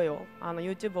らの声を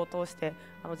YouTube を通して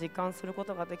実感するこ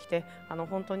とができて、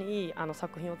本当にいい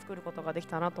作品を作ることができ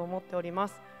たなと思っておりま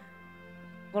す。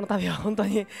この度は本当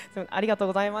にありがとう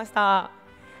ございました。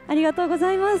ありがとうご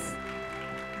ざいます。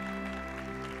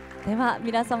では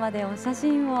皆様でお写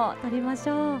真を撮りまし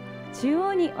ょう。中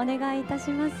央にお願いいたし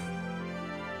ます。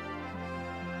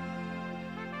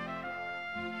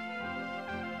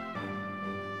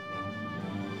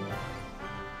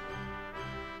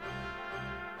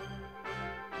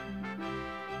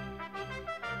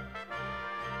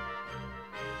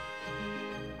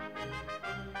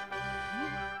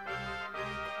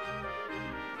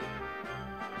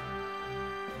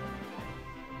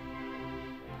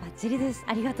バッチリです。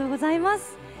ありがとうございま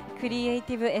す。クリエイ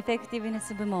ティブエフェクティブネ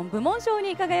ス部門部門賞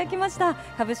に輝きました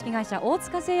株式会社大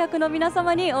塚製薬の皆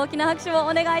様に大きな拍手を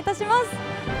お願いいたします。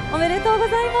おめでとうござい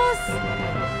ま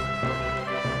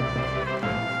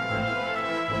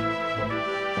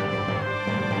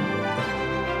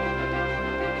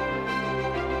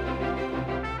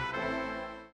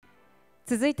す。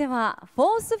続いてはフ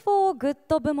ォース・フォー・グッ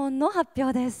ド部門の発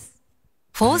表です。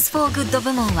フォース・フォー・グッド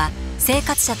部門は生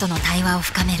活者との対話を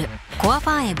深めるコアフ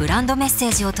ァンへブランドメッセ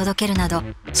ージを届けるなど、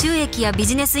収益やビ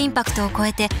ジネスインパクトを超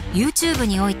えて YouTube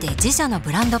において自社の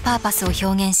ブランドパーパスを表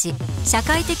現し、社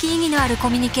会的意義のあるコ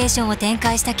ミュニケーションを展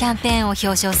開したキャンペーンを表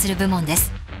彰する部門で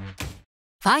す。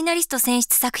ファイナリスト選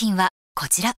出作品はこ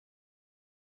ちら。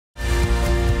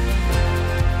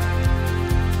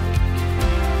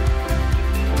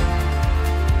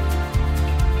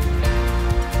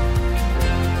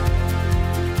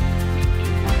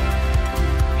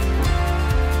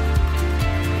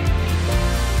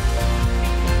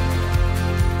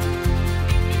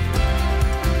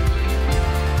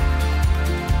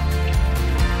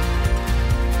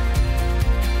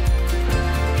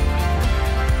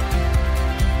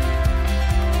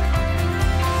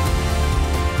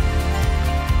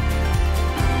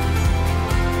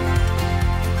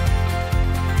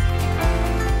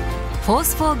フォー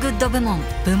スフォーグッド部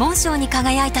門賞に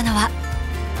輝いたのは、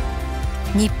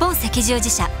日本赤十字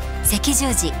社赤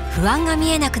十字不安が見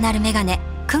えなくなるメガネ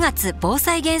9月防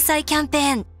災減災キャンペ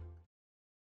ーン。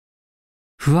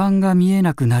不安が見え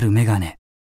なくなるメガネ。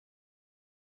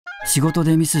仕事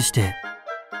でミスして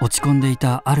落ち込んでい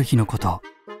たある日のこと、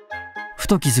ふ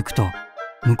と気づくと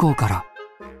向こうから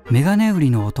メガネ売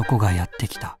りの男がやって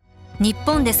きた。日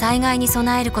本で災害に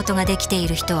備えることができてい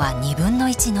る人は2分の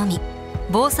1のみ。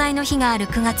防災の日がある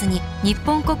9月に日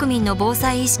本国民の防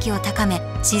災意識を高め、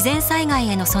自然災害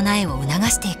への備えを促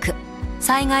していく。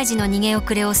災害時の逃げ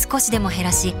遅れを少しでも減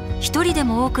らし、一人で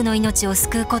も多くの命を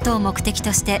救うことを目的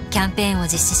としてキャンペーンを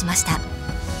実施しました。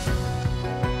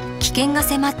危険が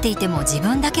迫っていても自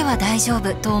分だけは大丈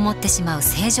夫と思ってしまう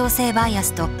正常性バイア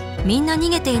スと、みんな逃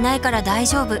げていないから大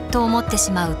丈夫と思って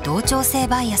しまう同調性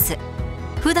バイアス。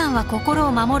普段は心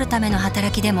を守るための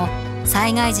働きでも、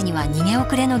災害時には逃げ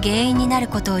遅れの原因になる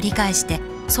ことを理解して、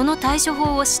その対処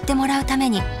法を知ってもらうため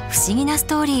に不思議なス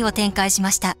トーリーを展開しま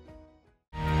した。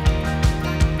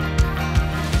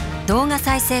動画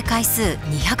再生回数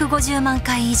250万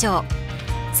回以上、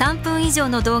3分以上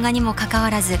の動画にもかか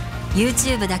わらず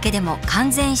YouTube だけでも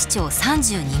完全視聴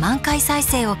32万回再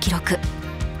生を記録。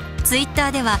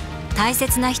 Twitter では大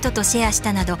切な人とシェアし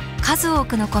たなど数多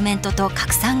くのコメントと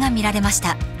拡散が見られまし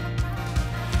た。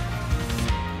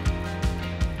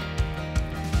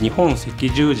日本赤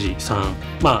十字さん、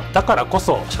だからこ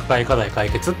そ社会課題解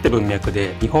決って文脈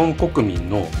で日本国民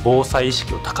の防災意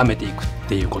識を高めていくっ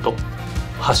ていうこと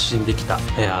発信できた、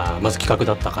まず企画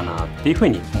だったかなっていうふう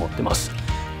に思ってます。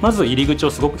まず入り口を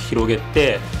すごく広げ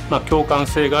て、共感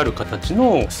性がある形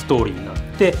のストーリーになっ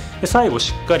て、で最後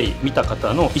しっかり見た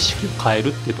方の意識を変える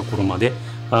っていうところまで、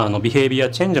ビヘイビ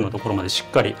アチェンジのところまでしっ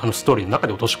かりストーリーの中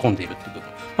で落とし込んでいるっていう部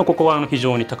分、ここは非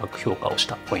常に高く評価をし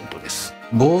たポイントです。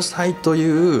防災と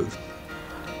いう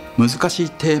難しい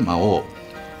テーマを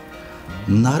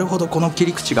なるほどこの切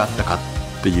り口があったか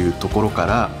っていうところか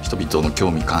ら人々の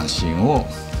興味関心を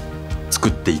作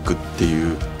っていくって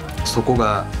いう、そこ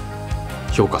が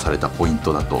評価されたポイン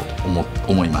トだと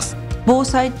思います。防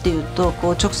災っていうと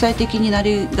直裁的にな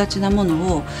りがちなもの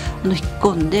を引っ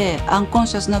込んでアンコン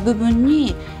シャスな部分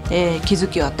に、気づ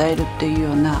きを与えるっていう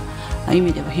ような意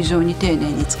味では非常に丁寧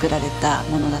に作られた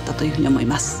ものだったというふうに思い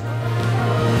ます。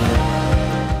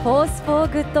フォースフォ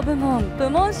ーグッド部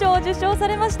門賞を受賞さ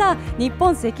れました日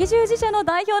本赤十字社の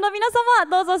代表の皆様、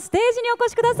どうぞステージにお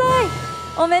越しくださ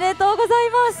い。おめでとうござい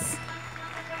ます。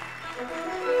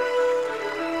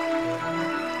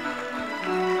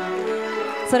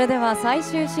それでは最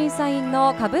終審査員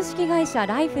の株式会社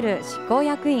ライフル執行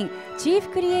役員チーフ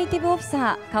クリエイティブオフィ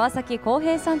サー川崎浩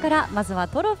平さんからまずは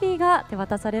トロフィーが手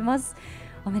渡されます。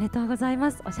おめでとうござい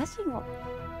ます。お写真をで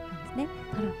すね、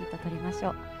トロフィーと撮りまし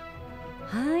ょう。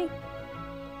はい、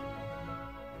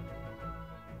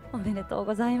おめでとう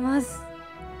ございます。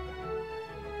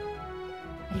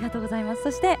ありがとうございます。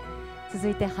そして続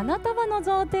いて花束の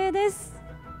贈呈です。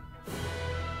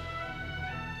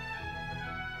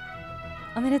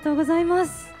おめでとうございま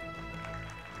す。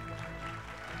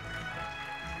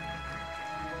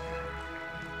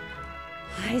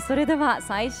はい、それでは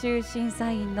最終審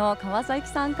査員の川崎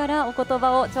さんからお言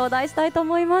葉を頂戴したいと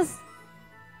思います。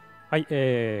はい、こ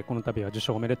の度は受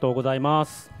賞おめでとうございま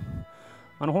す。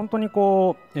本当に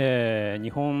日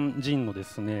本人ので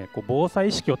すね防災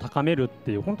意識を高めるっ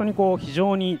ていう本当に非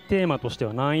常にテーマとして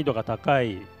は難易度が高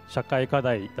い社会課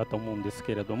題だと思うんです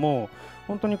けれども、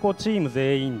本当にチーム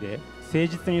全員で誠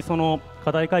実にその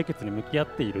課題解決に向き合っ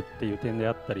ているっていう点で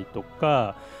あったりと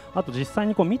か、あと実際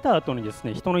に見た後にです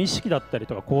ね人の意識だったり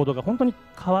とか行動が本当に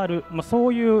変わる、そ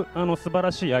ういう素晴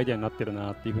らしいアイデアになってる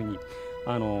なっていうふうに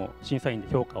審査員で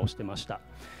評価をしてました。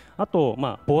あと、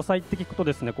防災って聞くと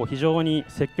ですね非常に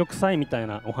積極臭いみたい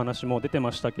なお話も出て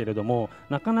ましたけれども、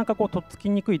なかなかとっつき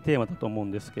にくいテーマだと思う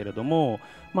んですけれども、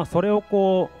それを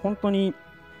本当に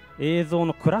映像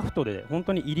のクラフトで本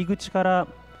当に入り口から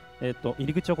入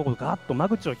り口をガーッと間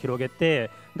口を広げて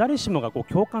誰しもが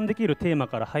共感できるテーマ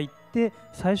から入って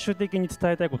最終的に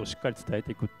伝えたいことをしっかり伝え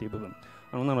ていくっていう部分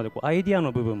なのでアイディア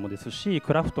の部分もですし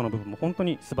クラフトの部分も本当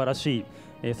に素晴らし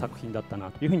い作品だった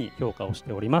なというふうに評価をし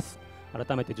ております。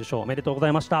改めて受賞おめでとうござ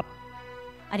いました。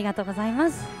ありがとうございま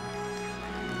す。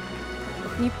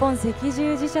日本赤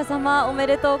十字社様おめ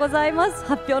でとうございます。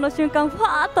発表の瞬間フ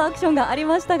ァーッとアクションがあり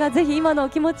ましたが、ぜひ今のお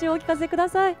気持ちをお聞かせくだ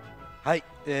さい。はい、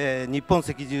日本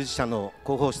赤十字社の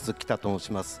広報室北と申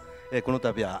します。この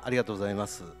度はありがとうございま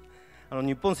す。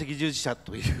日本赤十字社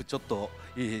というちょっと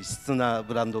異質な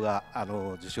ブランドが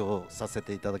受賞させ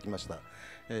ていただきました。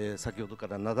先ほどか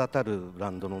ら名だたるブラ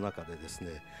ンドの中でです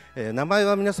ね、名前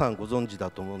は皆さんご存知だ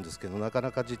と思うんですけどなか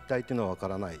なか実態というのはわか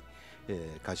らない、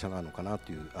会社なのかな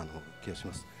という気がし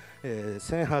ます。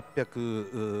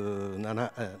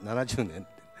1870年、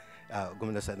ご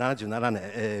めんなさい、77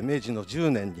年、明治の10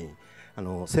年に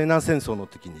西南戦争の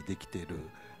時にできている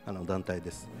団体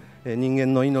です。人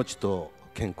間の命と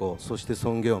健康、そして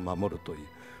尊厳を守るという、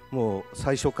もう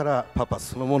最初からパパ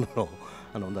そのもの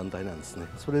の団体なんですね。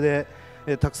それで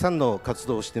たくさんの活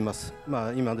動をしています。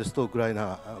今ですとウクライ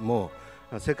ナも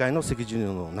世界の赤十字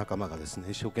の仲間がですね、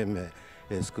一生懸命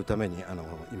救うために今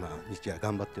日夜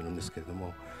頑張っているんですけれど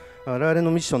も、我々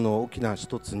のミッションの大きな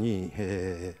一つに、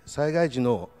災害時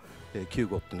の救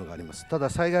護っていうのがあります。ただ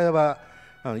災害は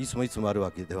いつもある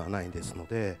わけではないですの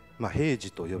で、平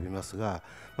時と呼びますが、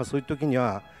そういう時に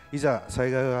はいざ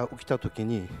災害が起きた時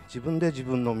に自分で自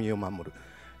分の身を守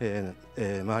る、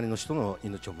周りの人の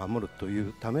命を守るとい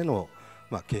うための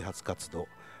啓発活動、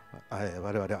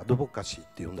我々アドボカシーっ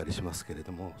て呼んだりしますけれ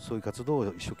ども、そういう活動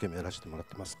を一生懸命やらせてもらっ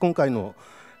てます。今回の、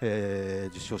受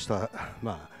賞した、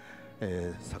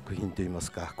作品といいま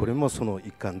すか、これもその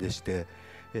一環でして、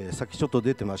さっきちょっと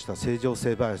出てました正常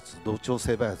性バイアス、同調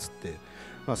性バイアスって、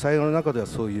採用の中では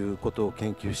そういうことを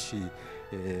研究し、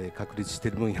確立して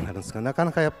いる分野があるんですが、なか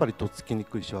なかやっぱりとっつきに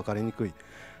くいし分かりにくい。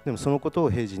でもそのこと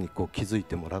を平時に気づい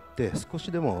てもらって、少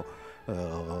しでも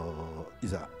い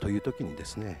ざという時にで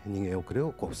すね、逃げ遅れ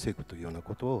を防ぐというような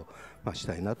ことをし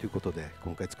たいなということで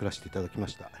今回作らせていただきま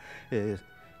した。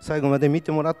最後まで見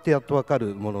てもらってやっと分か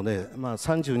るもので、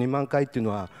32万回というの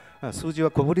は数字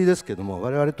は小ぶりですけども、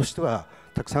我々としては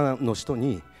たくさんの人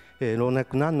に老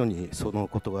若男女にその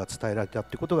ことが伝えられた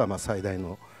ということが最大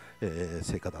の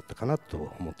成果だったかな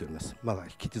と思っております。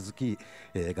引き続き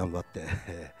頑張って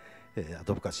ア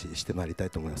ドボカシーしてまいりたい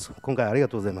と思います。今回ありが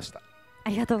とうございました。あ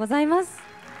りがとうございます。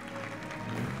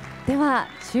では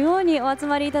中央にお集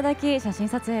まりいただき、写真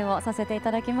撮影をさせてい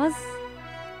ただきます。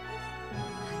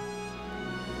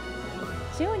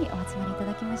中央にお集まりいた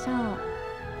だきましょう。あ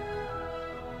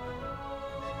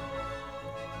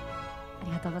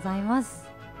りがとうございます。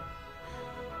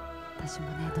私も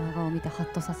ね、動画を見てハ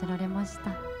ッとさせられまし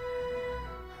た。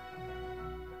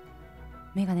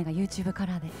メガネが YouTube カ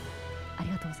ラーであり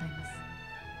がとうございます。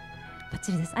バッ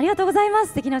チリです。ありがとうございます。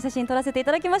素敵な写真撮らせてい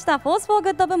ただきました。フォースフォーグ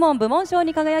ッド部門部門賞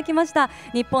に輝きました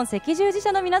日本赤十字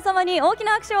社の皆様に大き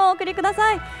な拍手をお送りくだ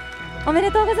さい。おめ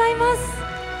でとうございます。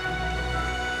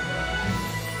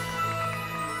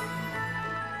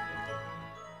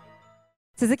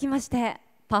続きまして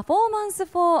パフォーマンス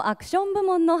フォーアクション部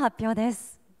門の発表で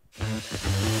す。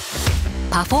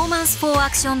パフォーマンスフォーア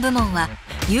クション部門は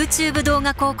YouTube 動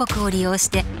画広告を利用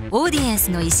してオーディエンス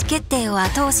の意思決定を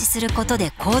後押しすること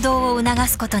で行動を促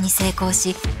すことに成功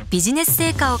し、ビジネス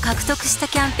成果を獲得した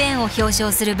キャンペーンを表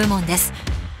彰する部門です。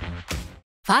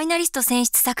ファイナリスト選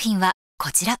出作品は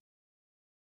こちら。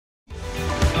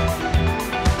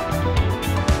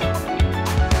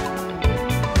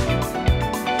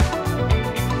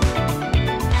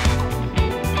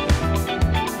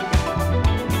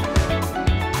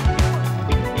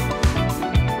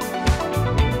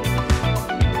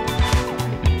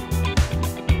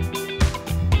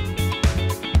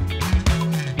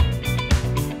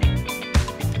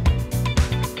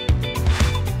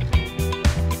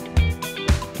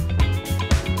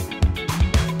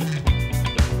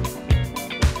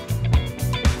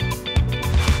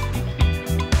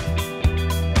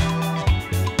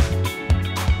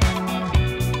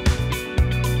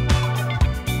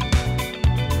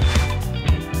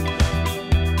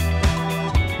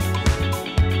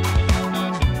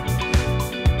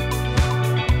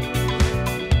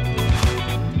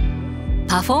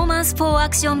パフォーマンス・フォー・ア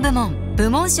クション部門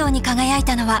部門賞に輝い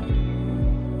たのは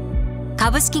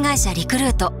株式会社リクル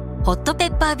ートホットペ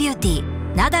ッパービューティ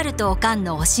ーナダルとオカン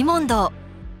の押し問答。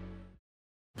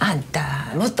あん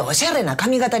たもっとおしゃれな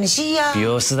髪型にしいや。美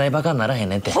容室代バカにならへん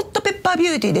ねんって。ホットペッパービ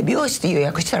ューティーで美容室予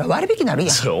約したら割引なるや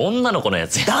ん。それ女の子のや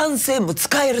つや。男性も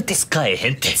使えるって。使えへ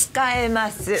んって。使え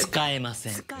ます。使えませ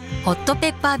ん。ホットペ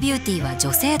ッパービューティーは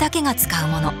女性だけが使う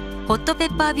もの、ホットペ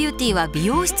ッパービューティーは美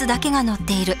容室だけが載っ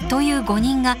ているという誤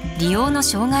認が利用の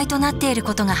障害となっている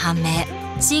ことが判明。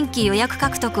新規予約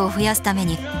獲得を増やすため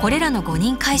にこれらの誤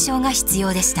認解消が必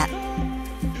要でした。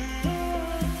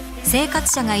生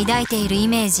活者が抱いているイ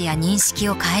メージや認識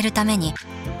を変えるために、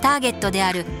ターゲットで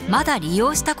あるまだ利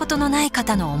用したことのない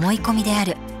方の思い込みであ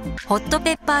るホット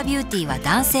ペッパービューティーは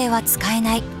男性は使え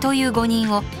ないという誤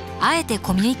認をあえて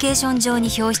コミュニケーション上に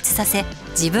表出させ、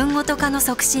自分ごと化の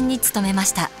促進に努めま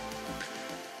した。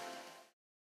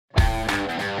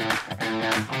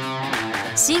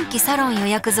新規サロン予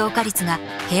約増加率が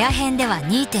ヘア編では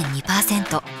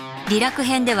 2.2%、 リラク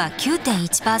編では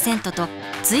 9.1% と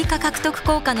追加獲得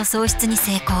効果の創出に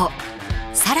成功。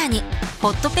さらにホ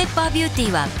ットペッパービューティ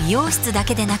ーは美容室だ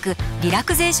けでなくリラ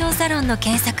クゼーションサロンの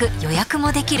検索予約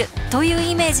もできるという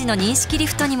イメージの認識リ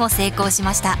フトにも成功し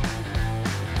ました。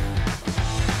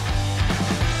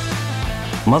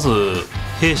まず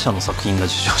弊社の作品が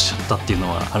受賞しちゃったっていう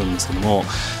のはあるんですけども、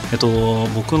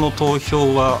僕の投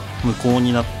票は無効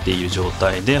になっている状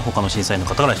態で他の審査員の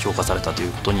方から評価されたとい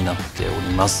うことになってお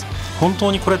ります。本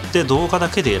当にこれって動画だ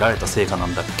けで得られた成果な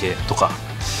んだっけとか、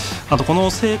あとこ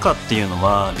の成果っていうの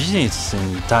はビジネス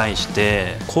に対し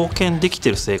て貢献できて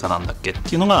る成果なんだっけっ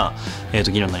ていうのが、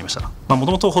議論になりました。も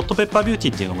ともとホットペッパービューテ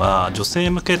ィーっていうのが女性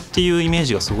向けっていうイメー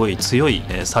ジがすごい強い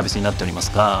サービスになっておりま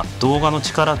すが、動画の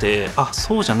力で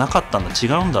そうじゃなかったんだ違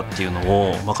うんだっていうの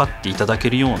を分かっていただけ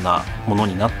るようなもの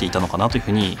になっていたのかなというふ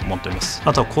うに思っております。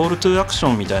あとはコールトゥーアクシ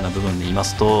ョンみたいな部分で言いま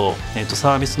すと、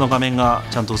サービスの画面が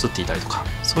ちゃんと映っていたりとか、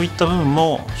そういった部分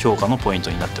も評価のポイント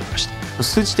になっておりました。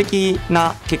数値的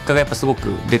な結果がやっぱすごく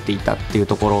出ていたっていう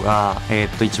ところが、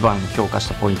一番評価し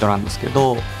たポイントなんですけ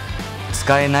ど、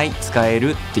使えない使え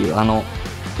るっていう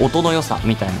音の良さ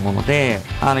みたいなもので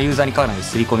ユーザーにかなり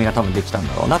刷り込みが多分できたん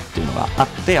だろうなっていうのがあっ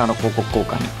て広告効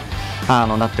果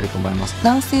になってると思います。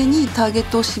男性にターゲッ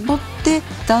トを絞って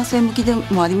男性向きで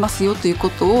もありますよというこ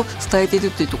とを伝えてい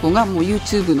るというところがもう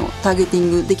YouTube のターゲティ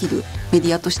ングできるメデ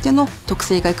ィアとしての特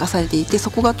性が生かされていて、そ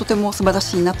こがとても素晴ら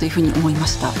しいなというふうに思いま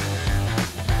した。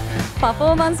パフ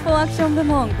ォーマンス・フォー・アクション部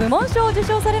門部門賞を受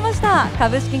賞されました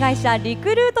株式会社リ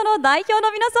クルートの代表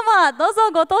の皆様、どうぞ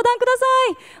ご登壇くださ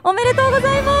い。おめでとうご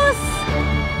ざいます。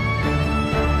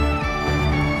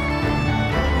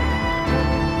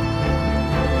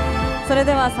それ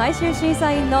では最終審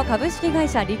査員の株式会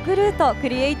社リクルートク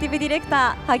リエイティブディレク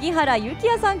ター萩原幸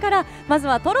也さんからまず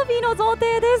はトロフィーの贈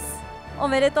呈です。お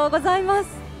めでとうございま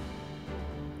す。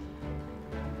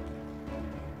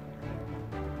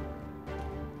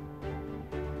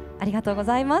ありがとうご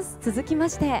ざいます。続きま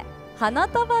して花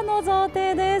束の贈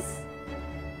呈です。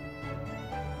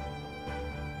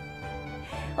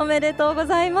おめでとうご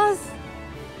ざいます。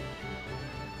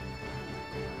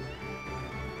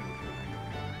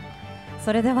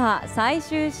それでは最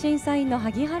終審査員の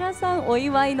萩原さん、お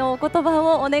祝いのお言葉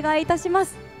をお願いいたしま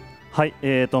す。はい、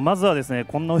まずはですね、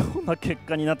こんなような結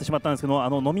果になってしまったんですけど、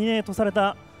ノミネートされ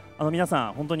た皆さ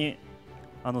ん本当に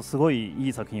すごいい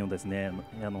い作品をですね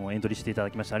エントリーしていただ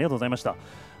きましてありがとうございました。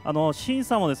審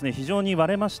査もですね非常に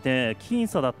割れまして僅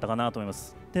差だったかなと思いま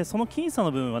す。でその僅差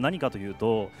の部分は何かという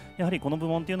と、やはりこの部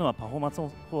門というのはパフォーマンス・フォ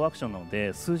ー・アクションなの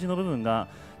で数字の部分が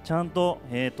ちゃんと、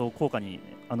効果に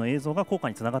映像が効果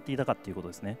につながっていたかということ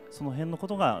ですね。その辺のこ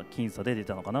とが僅差で出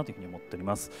たのかなというふうに思っており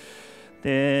ます。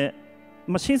で、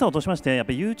審査を通しましてやっ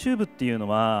ぱり YouTube っていうの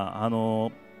は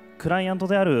クライアント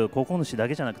である広告主だ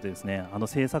けじゃなくてですね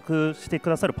制作してく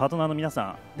ださるパートナーの皆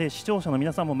さんで視聴者の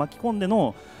皆さんも巻き込んで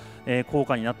の、効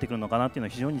果になってくるのかなっていうのを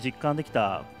非常に実感でき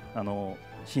た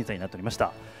審査になっておりまし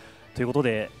た。ということ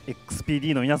で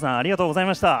XPD の皆さんありがとうござい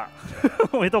ました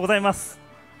おめでとうございます。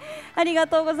ありが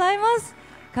とうございます。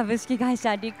株式会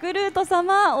社リクルート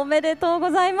様おめでとう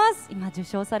ございます。今受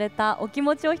賞されたお気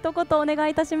持ちを一言お願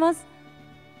いいたします。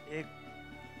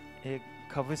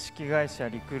株式会社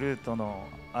リクルートの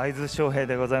会津翔平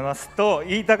でございますと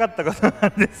言いたかったことな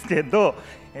んですけど、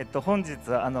本日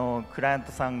クライアン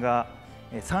トさんが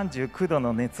39度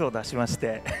の熱を出しまし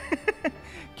て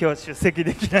今日出席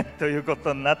できないというこ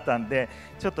とになったんで、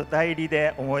ちょっと代理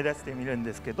で思い出してみるん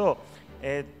ですけど、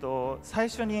最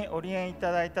初にオリエンい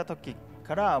ただいた時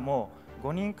からもう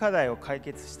5人課題を解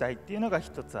決したいっていうのが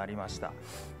一つありました。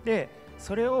で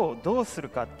それをどうする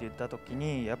かって言った時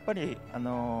にやっぱり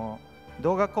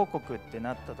動画広告って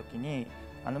なった時に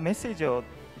メッセージを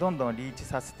どんどんリーチ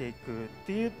させていくっ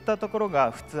ていったところが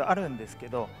普通あるんですけ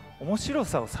ど、面白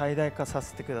さを最大化さ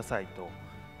せてくださいと、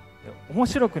面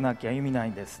白くなきゃ意味ない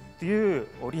んですっていう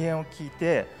オリエンを聞い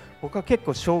て僕は結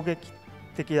構衝撃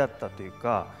的だったという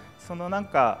か、なん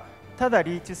かただ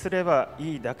リーチすれば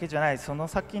いいだけじゃないその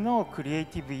先のクリエイ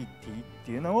ティビティっ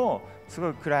ていうのをすご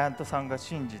いクライアントさんが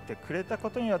信じてくれたこ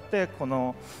とによってこ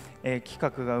の企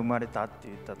画が生まれたって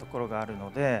いったところがある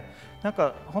ので、なん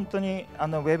か本当にウ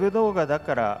ェブ動画だ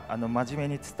から真面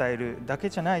目に伝えるだけ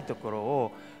じゃないところ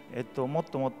を、もっ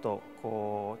ともっと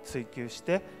こう追求し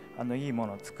ていいも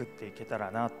のを作っていけた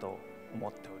らなと思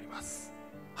っております。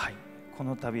はい、こ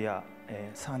の度は、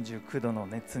39度の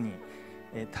熱に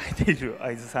耐えている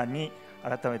会津さんに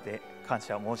改めて感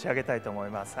謝を申し上げたいと思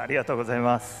います。ありがとうござい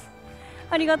ます。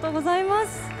ありがとうございま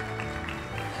す。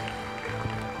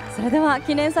それでは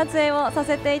記念撮影をさ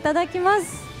せていただきま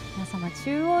す。皆様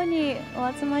中央に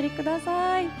お集まりくだ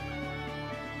さい。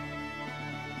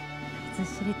ずっ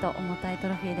しりと重たいト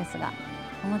ロフィーですが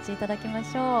お持ちいただきま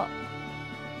しょう。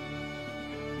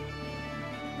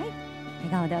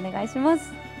笑顔でお願いしま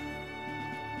す。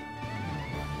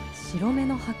白目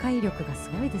の破壊力がす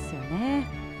ごいですよね。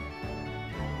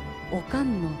おか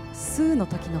んのスーの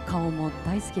時の顔も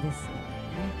大好きです。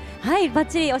はい、バッ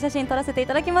チリお写真撮らせてい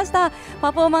ただきました。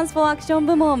パフォーマンス・フォー・アクション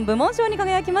部門部門賞に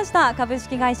輝きました株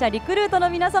式会社リクルートの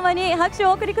皆様に拍手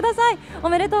をお送りください。お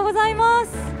めでとうございま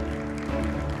す。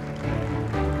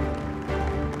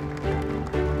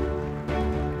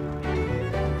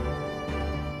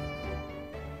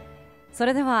そ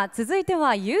れでは続いて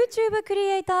は YouTube クリ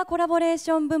エイターコラボレー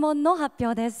ション部門の発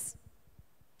表です。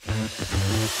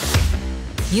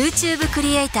 YouTube ク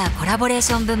リエイターコラボレー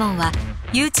ション部門は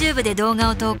YouTube で動画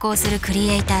を投稿するクリ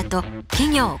エイターと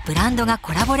企業・ブランドが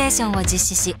コラボレーションを実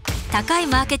施し、高い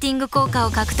マーケティング効果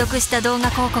を獲得した動画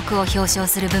広告を表彰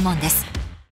する部門です。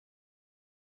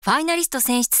ファイナリスト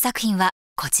選出作品は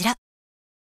こちら。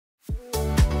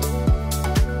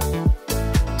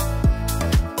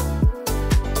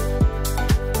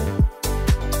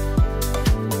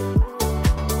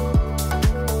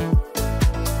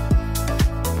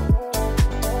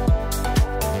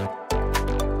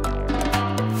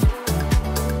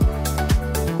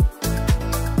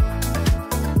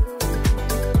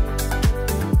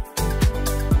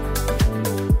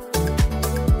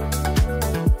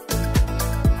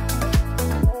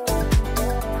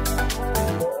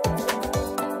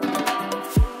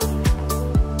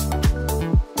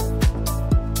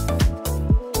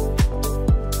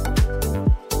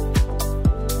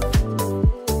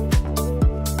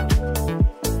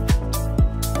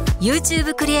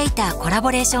YouTube クリエイターコラ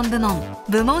ボレーション部門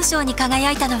部門賞に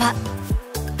輝いたのは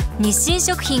日清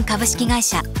食品株式会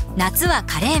社夏は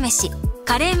カレー飯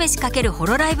カレー飯×ホ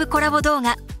ロライブコラボ動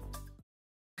画。カレ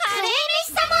ー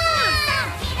飯様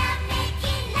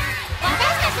私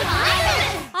たちもアイド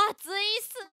ル熱いっ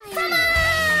す様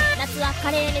夏は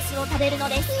カレー飯を食べるの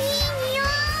です。いい匂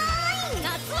い夏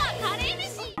はカレー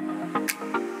飯。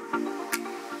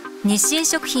日清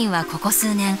食品はここ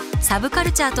数年サブカ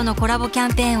ルチャーとのコラボキ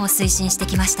ャンペーンを推進して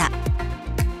きました。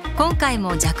今回も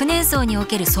若年層にお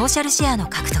けるソーシャルシェアの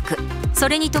獲得、そ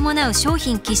れに伴う商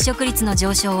品喫食率の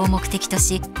上昇を目的と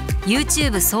し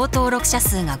YouTube 総登録者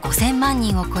数が5000万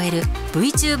人を超える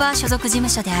VTuber 所属事務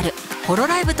所であるホロ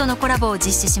ライブとのコラボを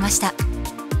実施しました。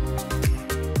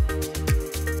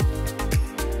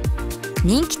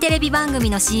人気テレビ番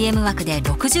組の CM 枠で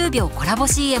60秒コラボ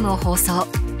CM を放送、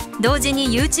同時に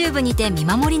YouTube にて見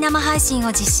守り生配信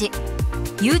を実施。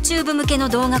 YouTube 向けの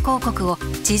動画広告を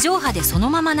地上波でその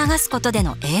まま流すことで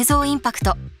の映像インパク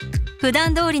ト、普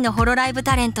段通りのホロライブ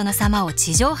タレントの様を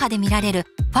地上波で見られる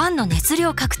ファンの熱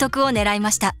量獲得を狙いま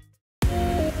した。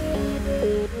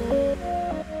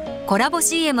コラボ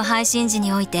CM 配信時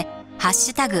において「ハッ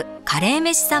シュタグカレー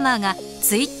飯サマー」が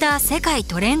Twitter 世界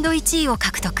トレンド1位を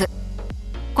獲得。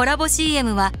コラボ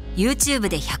CM は YouTube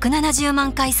で170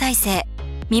万回再生、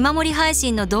見守り配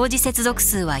信の同時接続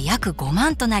数は約5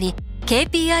万となり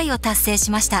KPI を達成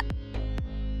しました。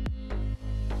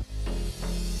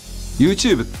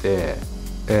 YouTube って、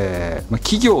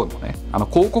企業のね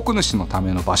広告主のた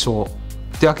めの場所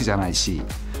ってわけじゃないし、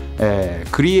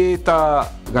クリエイタ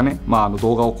ーがね、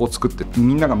動画を作って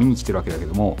みんなが見に来てるわけだけ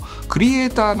ども、クリエイ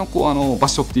ターの場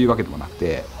所っていうわけでもなく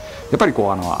て、やっぱり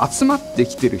集まって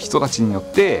きてる人たちによっ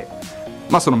て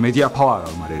そのメディアパワーが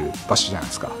生まれる場所じゃない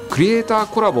ですか。クリエイター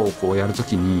コラボをやると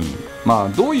きに、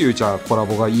どういうコラ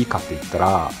ボがいいかって言った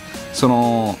ら、そ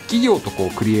の企業と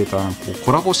クリエイターが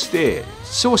コラボして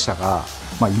視聴者が、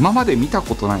今まで見た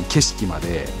ことない景色ま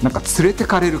で連れて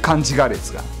かれる感じがあるやつ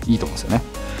がいいと思うんですよね。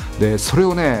でそれ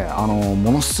をね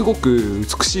ものすごく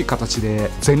美しい形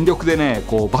で全力でね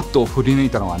バットを振り抜い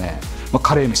たのはね、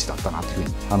カレー飯だったなという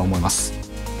ふうに思います。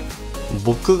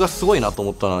僕がすごいなと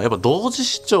思ったのはやっぱ同時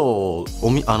視聴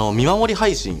見守り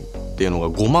配信っていうのが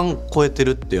5万超えて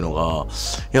るっていうのが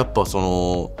やっぱそ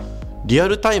のリア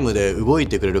ルタイムで動い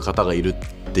てくれる方がいる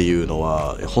っていうの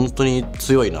は本当に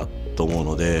強いなと思う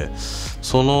ので、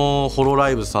そのホロ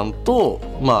ライブさんと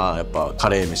やっぱカ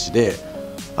レー飯で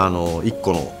1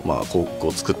個の広告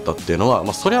を作ったっていうの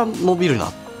はそりゃ伸びるな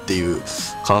っていう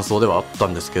感想ではあった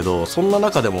んですけど、そんな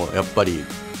中でもやっぱり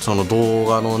その動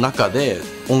画の中で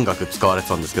音楽使われて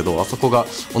たんですけど、あそこが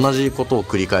同じことを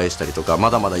繰り返したりとかま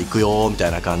だまだ行くよみた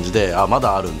いな感じでま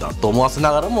だあるんだと思わせ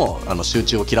ながらも集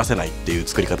中を切らせないっていう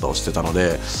作り方をしてたの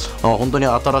で本当に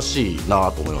新しい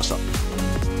なと思いました。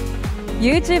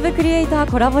 YouTube クリエイタ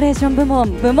ーコラボレーション部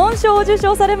門部門賞を受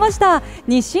賞されました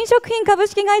日清食品株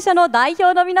式会社の代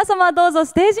表の皆様、どうぞ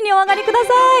ステージにお上がりくださ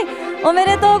い。おめ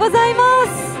でとうございま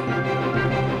す。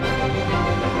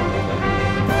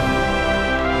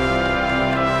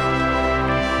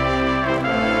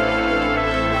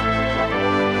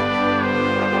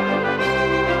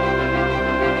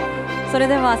れ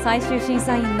では最終審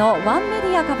査員のワンメデ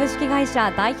ィア株式会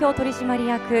社代表取締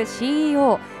役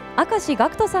CEO 明石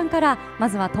学人さんからま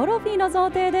ずはトロフィーの贈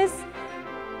呈です。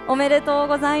おめでとう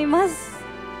ございます。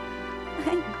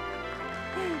はい、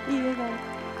いい笑顔、あ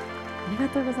りが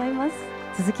とうございます。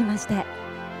続きまして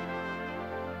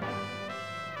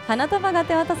花束が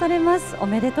手渡されます。お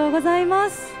めでとうございま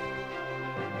す。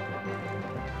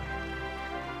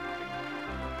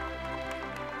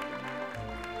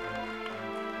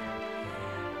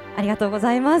ありがとうご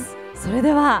ざいます。それ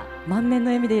では満面の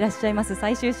笑みでいらっしゃいます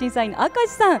最終審査員の明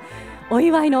石さん、お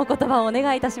祝いのお言葉をお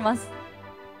願いいたします。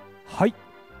はい、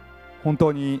本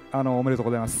当におめでとう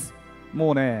ございます。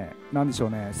もうね、なんでしょう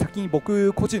ね、先に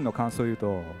僕個人の感想を言うと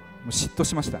もう嫉妬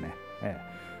しましたね。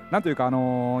なんというか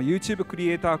YouTube クリ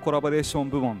エイターコラボレーション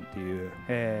部門っていう、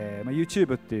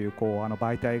YouTube っていう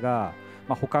媒体が、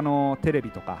他のテレビ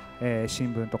とか、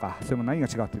新聞とかそれも何が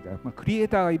違うっていうと、クリエイ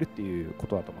ターがいるっていうこ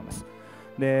とだと思います。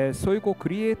でそういうク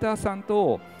リエイターさん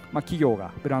と、企業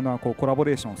がブランドがコラボ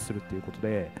レーションするっていうこと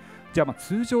で、じゃあ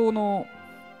通常の、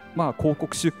広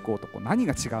告出稿と何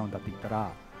が違うんだって言った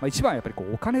ら、一番やっぱり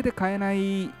お金で買えな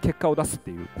い結果を出すって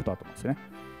いうことだと思うんですよね。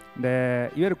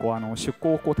でいわゆる出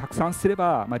稿をたくさんすれ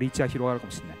ば、リーチは広がるか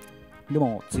もしれない。で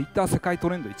もツイッター世界ト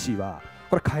レンド1位は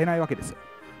これ買えないわけですよ。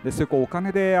でそういうお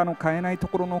金で買えないと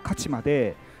ころの価値ま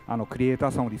でクリエイタ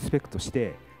ーさんをリスペクトし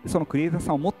て、そのクリエイター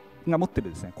さんが持ってる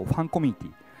ですねファンコミュ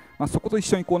ニティ、そこと一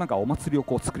緒にお祭り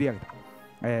を作り上げ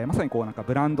た、まさに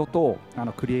ブランドと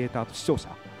クリエイターと視聴者、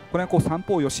これが三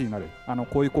方よしになる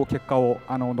こういう結果を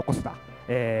残せた、こ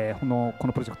のプ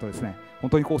ロジェクトですね、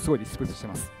本当にすごいリスペクトして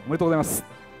ます。おめでとうございます。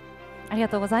ありが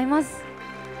とうございます。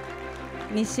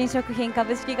日清食品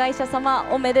株式会社様、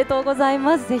おめでとうござい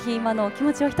ます。ぜひ今のお気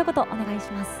持ちを一言お願い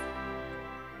します。す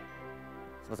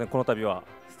みません、この度は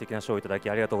素敵な賞をいただき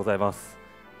ありがとうございます。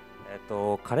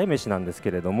カレー飯なんです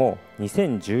けれども、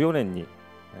2014年に、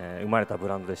生まれたブ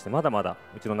ランドでして、まだまだ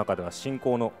うちの中では新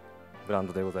興のブラン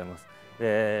ドでございます。タ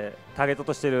ーゲット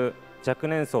としている若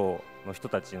年層の人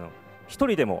たちの一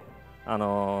人でもこ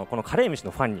のカレー飯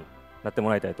のファンになっても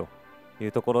らいたいとい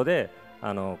うところで、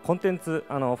コンテンツ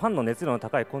ファンの熱量の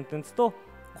高いコンテンツと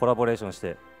コラボレーションし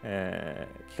て、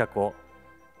企画を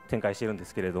展開しているんで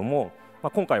すけれども、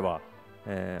今回は、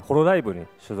ホロライブに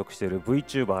所属している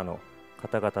VTuber の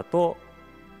方々と、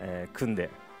組んで、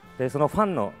その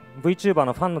VTuber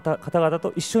のファンの方々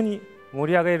と一緒に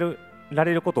盛り上げら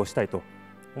れることをしたいと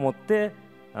思って、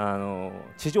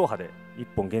地上波で1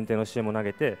本限定の CM を投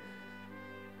げて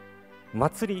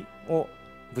祭りを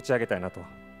ぶち上げたいなと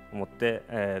思って、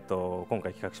今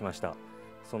回企画しました。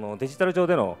そのデジタル上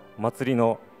での祭り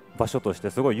の場所として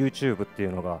すごい YouTube ってい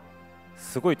うのが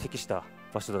すごい適した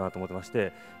場所だなと思ってまし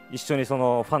て、一緒にそ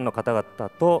のファンの方々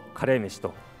とカレー飯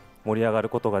と盛り上がる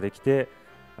ことができて、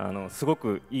すご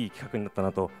くいい企画になった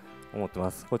なと思って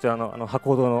ます。こちらの博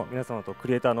報堂の皆様とク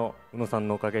リエイターの宇野さん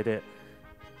のおかげで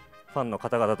ファンの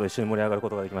方々と一緒に盛り上がるこ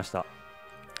とができました。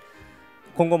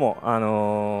今後も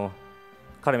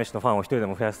カレー飯のファンを一人で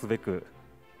も増やすべく、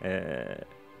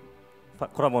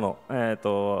コラボの、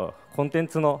コンテン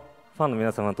ツのファンの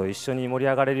皆様と一緒に盛り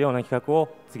上がれるような企画を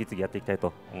次々やっていきたい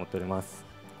と思っております。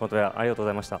この度はありがとうご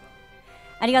ざいました。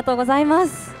ありがとうございま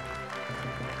す。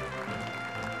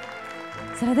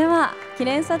それでは記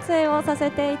念撮影をさ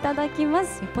せていただきま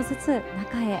す。一歩ずつ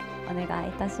中へお願い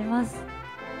いたします。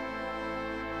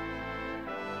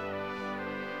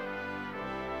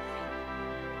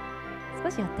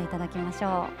少し寄っていただきましょ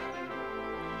う。はい、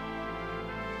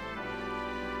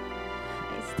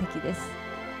素敵です。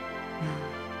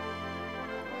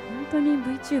本当に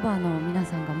VTuber の皆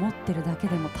さんが持ってるだけ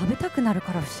でも食べたくなる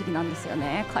から不思議なんですよ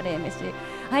ね、カレー飯。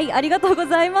はい、ありがとうご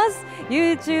ざいます。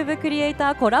 YouTube クリエイ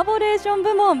ターコラボレーショ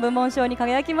ン部門賞に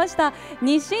輝きました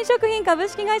日清食品株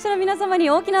式会社の皆様に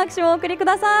大きな拍手をお送りく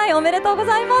ださい。おめでとうご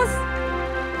ざいます。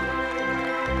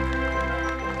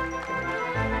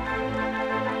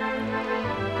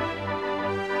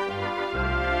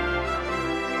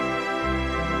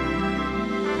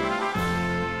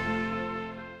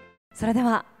それで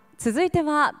は続いて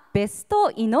はベス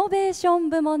トイノベーション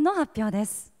部門の発表で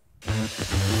す。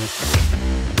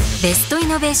ベストイ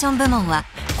ノベーション部門は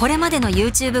これまでの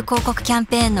YouTube 広告キャン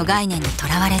ペーンの概念にと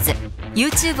らわれず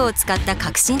YouTube を使った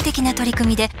革新的な取り組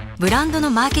みでブランドの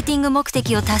マーケティング目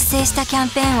的を達成したキャン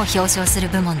ペーンを表彰する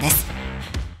部門です。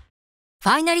フ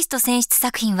ァイナリスト選出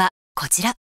作品はこち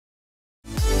ら。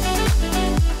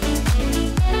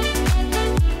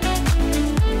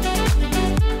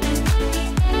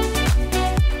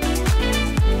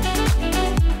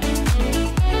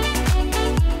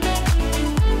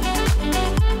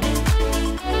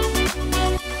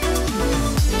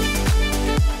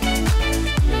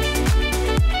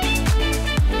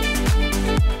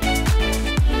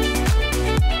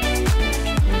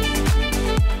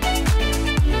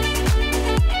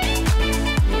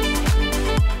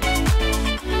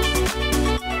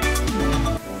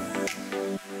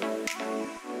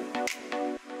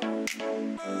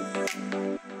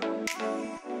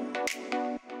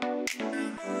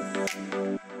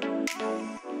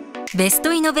ベス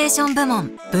トイノベーション部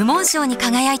門部門賞に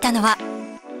輝いたのは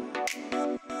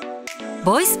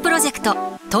ボイスプロジェクト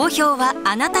投票は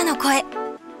あなたの声。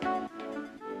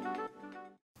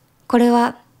これ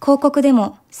は広告で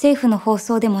も政府の放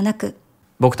送でもなく、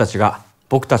僕たちが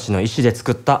僕たちの意思で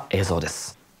作った映像で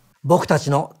す。僕た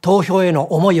ちの投票への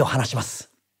思いを話しま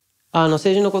す。政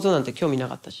治のことなんて興味な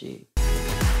かったし。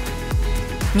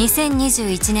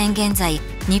2021年現在、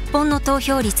日本の投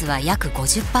票率は約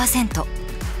 50%、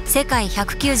世界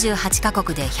198カ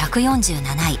国で147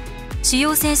位、主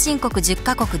要先進国10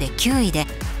カ国で9位で、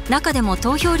中でも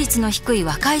投票率の低い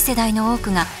若い世代の多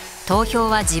くが投票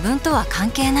は自分とは関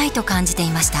係ないと感じて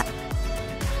いました。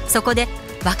そこで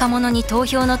若者に投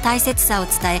票の大切さを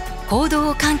伝え、行動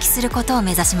を喚起することを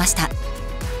目指しました。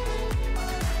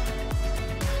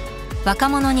若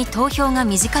者に投票が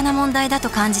身近な問題だと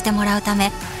感じてもらうた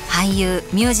め、俳優、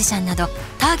ミュージシャンなど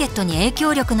ターゲットに影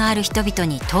響力のある人々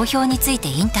に投票について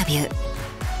インタビュー。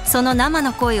その生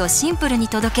の声をシンプルに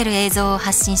届ける映像を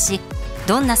発信し、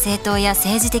どんな政党や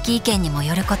政治的意見にも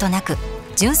よることなく、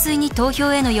純粋に投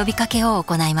票への呼びかけを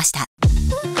行いました。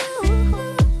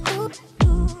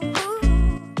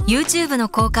YouTube の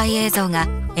公開映像が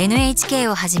NHK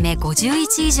をはじめ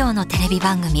51以上のテレビ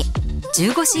番組、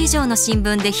15紙以上の新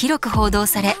聞で広く報道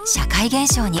され、社会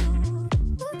現象に。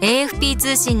 AFP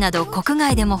通信など国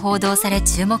外でも報道され、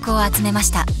注目を集めまし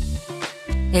た。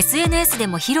 SNS で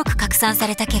も広く拡散さ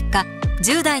れた結果、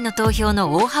10代の投票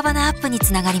の大幅なアップに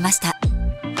つながりました。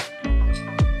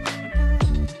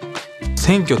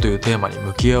選挙というテーマに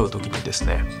向き合う時にです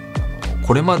ね、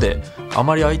これまであ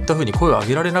まりああいったふうに声を上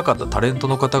げられなかったタレント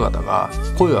の方々が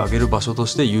声を上げる場所と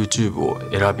して YouTube を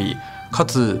選び、か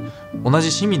つ同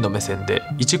じ市民の目線で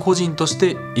一個人とし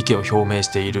て意見を表明し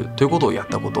ているということをやっ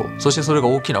たこと、そしてそれが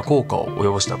大きな効果を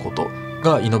及ぼしたこと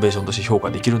がイノベーションとして評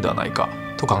価できるんではないか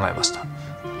と考えました。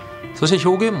そして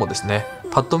表現もですね、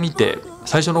パッと見て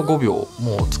最初の5秒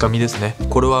もうつかみですね。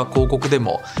これは広告で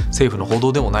も政府の報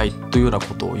道でもないというような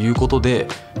ことを言うことで、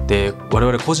我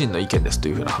々個人の意見ですと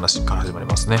いうふうな話から始まり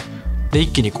ますね。で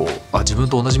一気に自分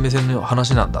と同じ目線の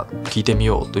話なんだ、聞いてみ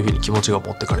ようというふうに気持ちが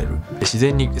持ってかれる、自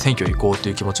然に選挙行こうと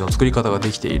いう気持ちの作り方が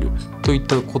できているといっ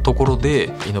たところ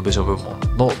で、イノベーション部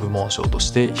門の部門賞と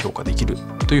して評価できる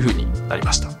というふうになり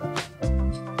ました。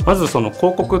まずその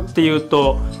広告っていう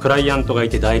と、クライアントがい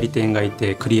て、代理店がい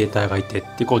て、クリエイターがいてっ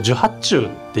て受発注っ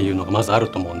ていうのがまずある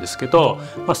と思うんですけど、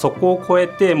そこを超え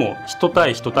てもう人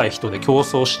対人対人で競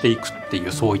争していくってい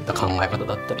う、そういった考え方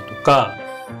だったりとか、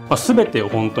全てを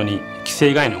本当に既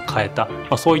成概念を変えた、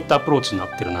そういったアプローチにな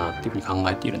ってるなっていうふうに考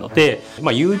えているので、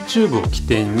YouTube を起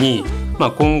点に、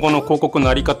今後の広告の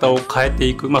在り方を変えて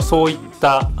いく、そういっ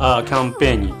たキャン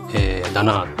ペーンに、だ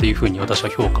なっていうふうに私は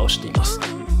評価をしています。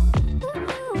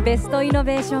ベストイノ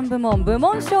ベーション部門部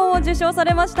門賞を受賞さ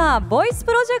れましたボイス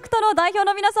プロジェクトの代表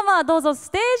の皆様、どうぞス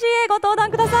テージへご登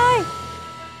壇ください。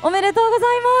おめでとうござい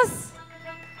ます。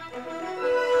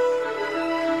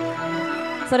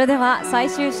それでは最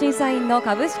終審査員の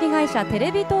株式会社テ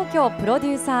レビ東京プロデ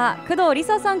ューサー工藤梨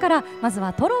沙さんから、まず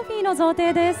はトロフィーの贈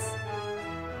呈です。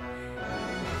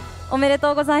おめで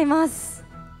とうございます。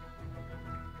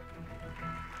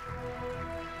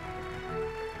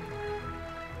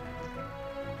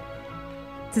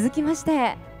続きまし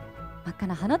て真っ赤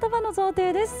な花束の贈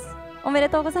呈です。おめで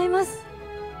とうございます。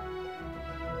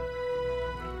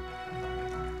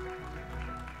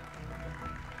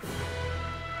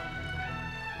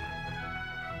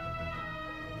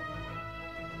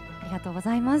ありがとうご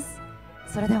ざいます。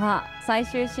それでは最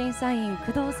終審査員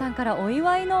工藤さんからお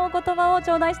祝いのお言葉を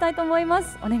頂戴したいと思いま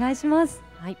す。お願いします。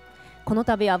はい、この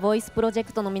度はボイスプロジェ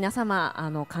クトの皆様、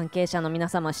関係者の皆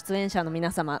様、出演者の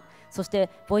皆様、そして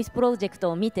ボイスプロジェクト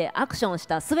を見てアクションし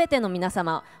たすべての皆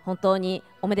様、本当に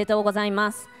おめでとうござい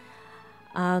ます。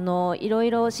いろ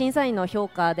いろ審査員の評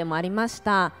価でもありまし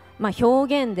た、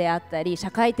表現であったり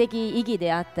社会的意義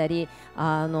であったり、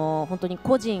本当に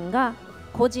個人が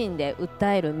個人で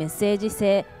訴えるメッセージ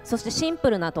性、そしてシンプ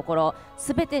ルなところ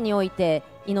すべてにおいて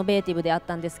イノベーティブであっ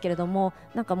たんですけれども、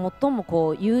なんか最も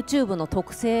YouTube の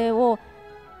特性を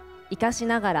生かし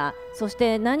ながら、そし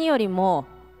て何よりも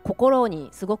心に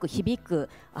すごく響く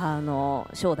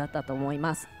賞だったと思い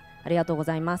ます。ありがとうご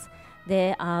ざいます。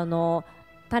で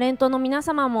タレントの皆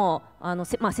様も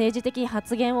政治的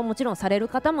発言をもちろんされる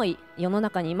方も世の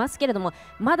中にいますけれども、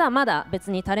まだまだ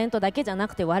別にタレントだけじゃな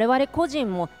くて我々個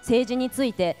人も政治につ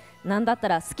いて、何だった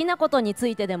ら好きなことにつ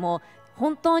いてでも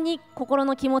本当に心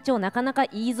の気持ちをなかなか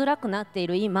言いづらくなってい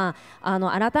る今、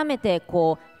改めて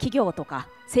企業とか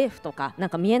政府とかなん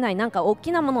か見えないなんか大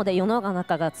きなもので世の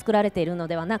中が作られているの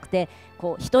ではなくて、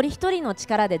一人一人の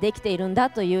力でできているんだ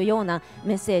というような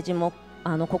メッセージも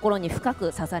心に深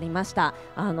く刺さりました。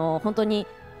本当に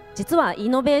実はイ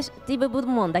ノベーティブ部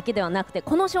門だけではなくて、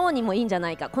この賞にもいいんじゃ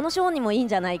ないか、この賞にもいいん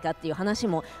じゃないかっていう話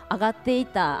も上がってい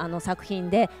た作品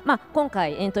で、今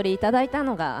回エントリーいただいた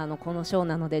のがこの賞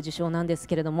なので受賞なんです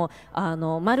けれども、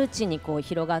マルチにこう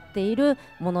広がっている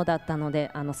ものだったの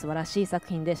で素晴らしい作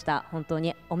品でした。本当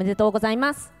におめでとうござい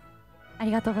ます。あ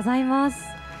りがとうございます。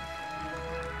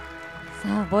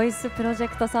さあ、ボイスプロジェ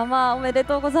クト様おめで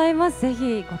とうございます。ぜ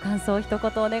ひご感想を一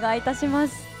言お願いいたしま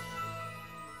す。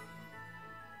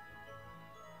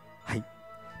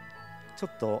ちょ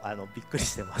っとびっくり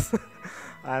してます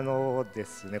で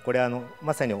すね、これ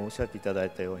まさにおっしゃっていただ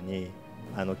いたように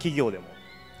企業でも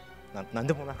なん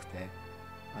でもなくて、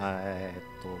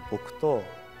僕と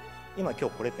今日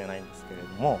来れてないんですけれど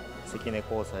も、関根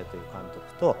交際という監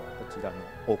督とこちらの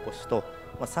大越と、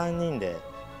3人で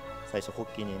最初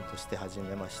発起人として始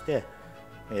めまして、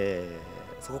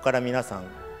そこから皆さん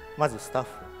まずスタッフ、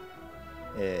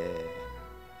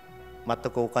全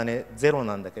くお金ゼロ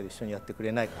なんだけど一緒にやってく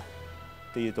れないか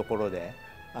というところで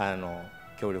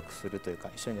協力するというか、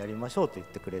一緒にやりましょうと言っ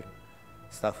てくれる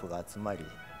スタッフが集まり、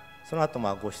その後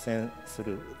ご出演す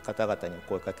る方々にお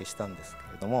声かけしたんですけ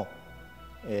れども、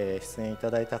出演い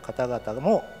ただいた方々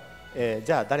も、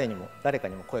じゃあ誰か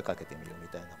にも声かけてみるみ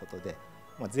たいなことで、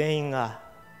全員が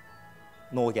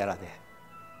ノーギャラで、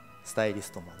スタイリ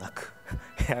ストもなく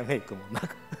ヘアメイクもな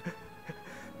く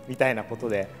みたいなこと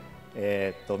で、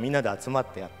みんなで集まっ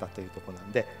てやったというところな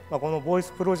んで、このボイ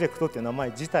スプロジェクトという名前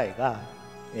自体が、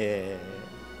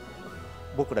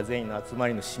僕ら全員の集ま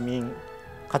りの市民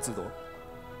活動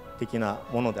的な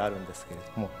ものであるんですけれ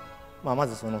ども、ま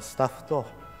ずそのスタッフと、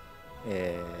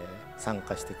参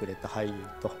加してくれた俳優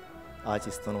とアーテ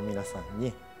ィストの皆さん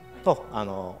にとこ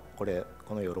の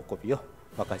喜びを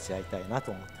分かち合いたいな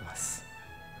と思ってます。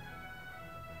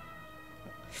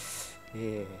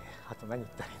あと何言っ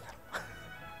たらいいんだろう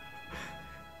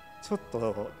ちょっ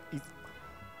と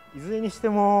いずれにして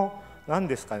も何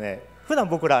ですかね、普段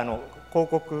僕ら広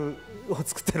告を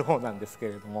作ってる方なんですけ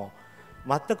れども、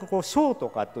全く賞と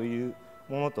かという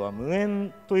ものとは無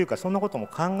縁というか、そんなことも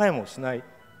考えもしない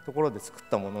ところで作っ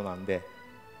たものなんで、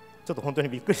ちょっと本当に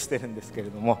びっくりしてるんですけれ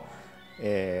ども、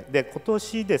で今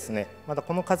年ですね、また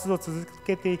この活動を続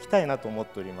けていきたいなと思っ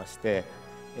ておりまして、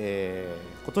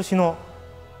今年の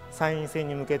参院選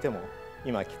に向けても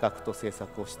今企画と制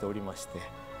作をしておりまして、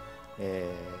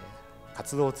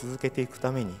活動を続けていく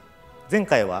ために、前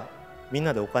回はみん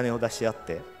なでお金を出し合っ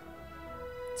て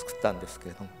作ったんですけ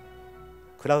れども、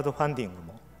クラウドファンディング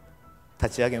も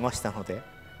立ち上げましたので、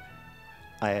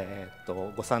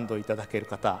ご賛同いただける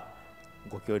方、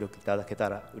ご協力いただけた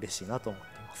ら嬉しいなと思っ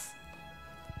ています。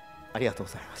ありがとう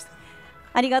ございました。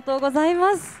ありがとうござい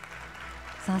ます。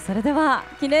さあ、それでは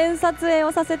記念撮影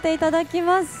をさせていただき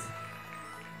ます。さ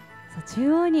あ、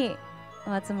中央に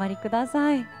お集まりくだ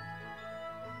さい。一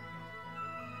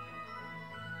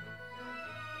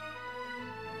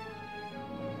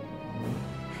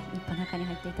歩中に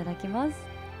入っていただきます。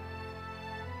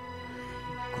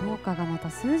効果がまた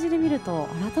数字で見ると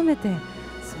改めて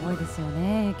すごいですよ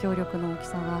ね。影響力の大き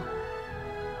さが。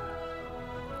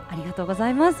ありがとうござ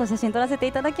います。お写真撮らせて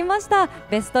いただきました。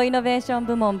ベストイノベーション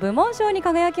部門部門賞に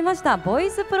輝きましたボ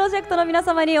イスプロジェクトの皆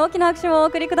様に大きな拍手をお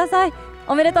送りください。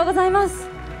おめでとうございます。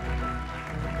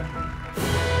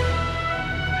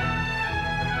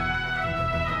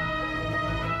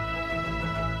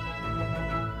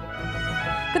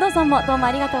工藤さんもどうも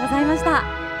ありがとうございました。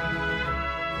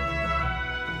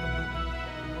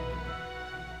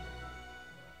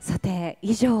さて、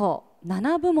以上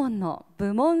7部門の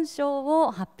部門賞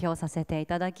を発表させてい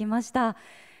ただきました。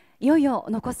いよいよ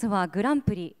残すはグラン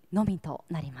プリのみと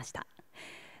なりました。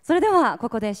それではこ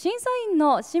こで審査員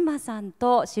の島さん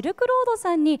とシルクロード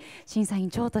さんに審査員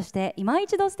長として今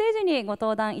一度ステージにご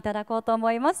登壇いただこうと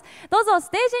思います。どうぞス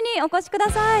テージにお越しくだ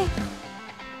さい。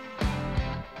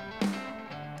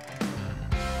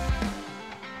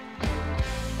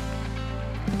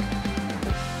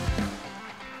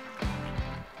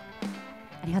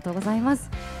ありがとうございます。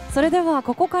それでは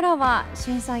ここからは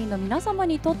審査員の皆様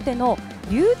にとっての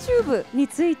YouTube に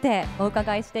ついてお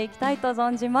伺いしていきたいと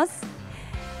存じます。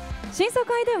審査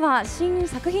会では新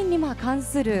作品に関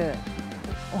する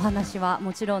お話は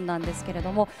もちろんなんですけれ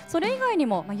ども、それ以外に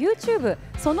も YouTube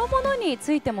そのものに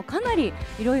ついてもかなり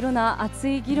いろいろな熱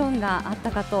い議論があっ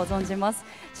たかと存じます。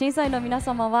審査員の皆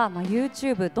様は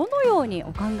YouTube どのようにお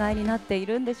考えになってい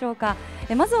るんでしょうか。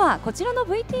まずはこちらの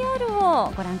VTR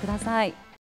をご覧ください。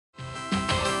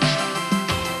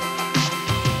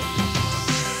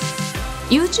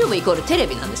YouTube イコールテレ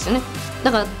ビなんですよね。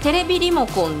だからテレビリモ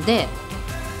コンで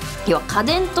要は家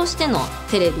電としての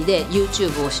テレビで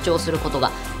YouTube を視聴すること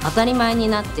が当たり前に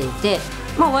なっていて、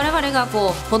我々が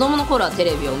子供の頃はテ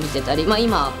レビを見てたり、今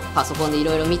はパソコンでい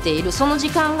ろいろ見ているその時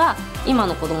間が、今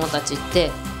の子供たちっ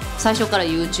て最初から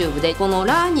YouTube でこの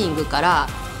ラーニングから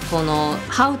この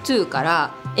How to か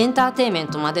らエンターテインメン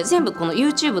トまで全部この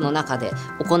YouTube の中で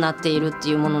行っているって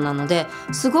いうものなので、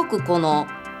すごくこの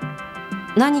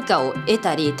何かを得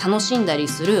たり楽しんだり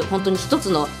する本当に一つ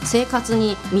の生活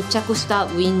に密着したウ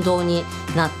ィンドウに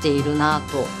なっているな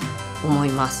と思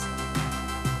います。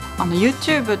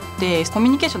YouTube ってコミ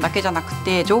ュニケーションだけじゃなく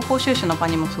て情報収集の場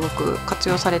にもすごく活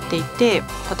用されていて、例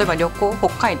えば北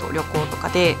海道旅行とか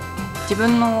で自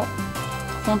分の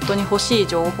本当に欲しい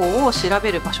情報を調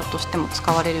べる場所としても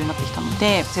使われるようになってきたの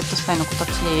で、 Z 世代の子たち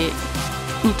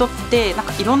にとって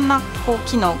いろんな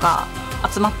機能が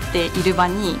集まっている場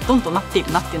にどんどんなってい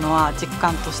るなっていうのは実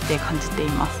感として感じてい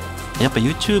ます。やっぱ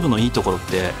YouTube のいいところっ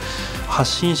て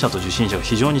発信者と受信者が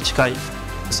非常に近い、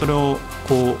それを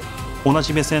同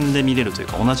じ目線で見れるという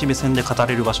か同じ目線で語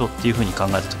れる場所っていうふうに考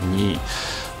えた時に、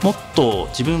もっと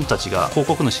自分たちが広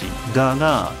告主側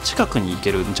が近くに行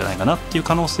けるんじゃないかなっていう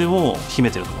可能性を秘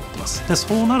めてると思ってます。で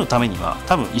そうなるためには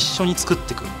多分一緒に作っ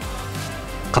ていく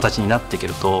形になっていけ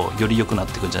るとより良くなっ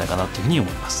ていくんじゃないかなっていうふうに思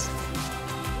います。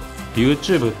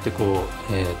YouTube って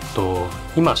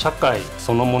今社会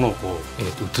そのものを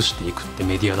映していくって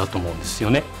メディアだと思うんですよ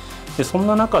ね。でそん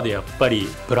な中でやっぱり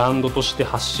ブランドとして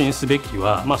発信すべき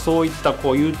は、そういった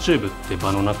YouTube って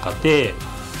場の中で、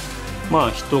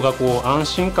人が安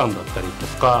心感だったりと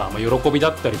か、喜びだ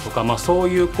ったりとか、そう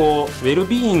いうウェル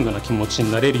ビーイングな気持ち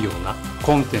になれるような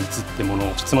コンテンツってもの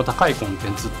を、質の高いコンテ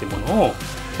ンツってものを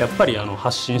やっぱり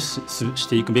発信し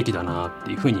ていくべきだなっ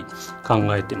ていうふうに考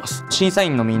えてます。審査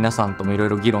員の皆さんともいろい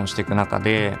ろ議論していく中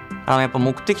で、やっぱ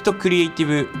目的とクリエイティ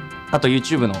ブ、あと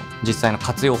YouTube の実際の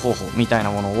活用方法みたい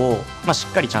なものを、し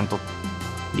っかりちゃんと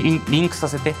リンクさ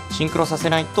せてシンクロさせ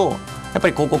ないと、やっぱ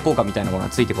り広告効果みたいなものが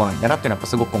ついてこないんだなっていうのはやっぱ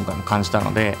すごく今回も感じた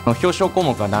ので、表彰項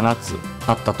目が7つ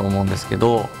あったと思うんですけ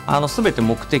ど、全て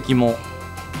目的も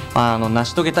成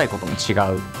し遂げたいことも違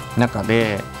う中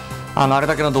で、あれ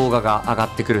だけの動画が上が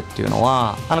ってくるっていうの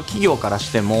は、企業から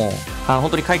しても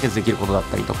本当に解決できることだっ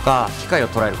たりとか、機会を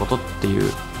捉えることってい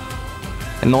う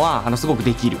のはすごく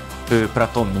できるプラ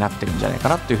ットフォームになってるんじゃないか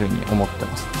なというふうに思って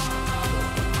ます。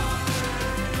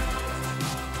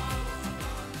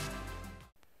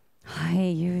は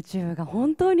い、YouTube が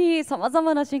本当にさまざ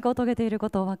まな進化を遂げているこ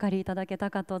とをお分かりいただけた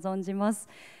かと存じます。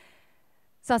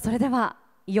さあ、それでは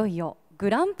いよいよグ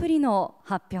ランプリの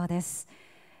発表です。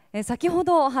先ほ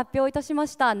ど発表いたしま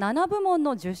した7部門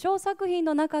の受賞作品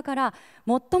の中から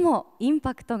最もイン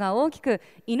パクトが大きく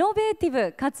イノベーティ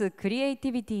ブかつクリエイテ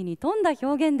ィビティに富んだ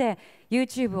表現で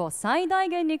YouTube を最大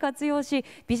限に活用し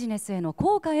ビジネスへの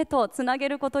効果へとつなげ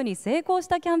ることに成功し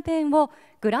たキャンペーンを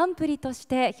グランプリとし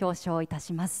て表彰いた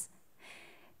します。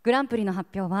グランプリの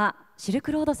発表はシル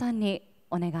クロードさんに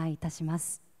お願いいたしま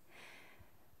す。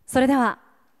それでは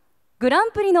グラ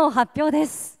ンプリの発表で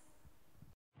す。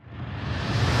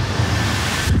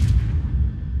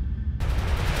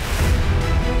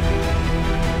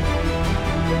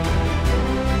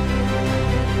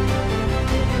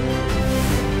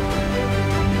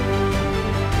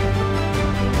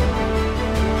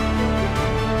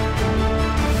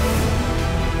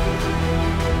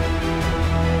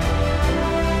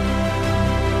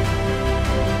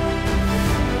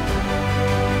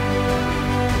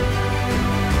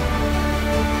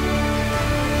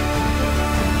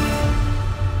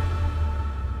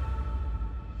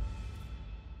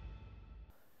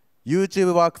YouTube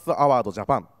ワークスアワードジャ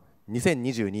パン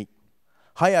2022栄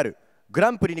えあるグラ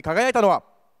ンプリに輝いたのは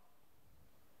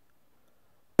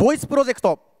ボイスプロジェク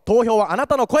ト。投票はあな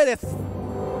たの声です。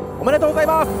おめでとうござい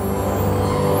ます。お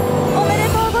めで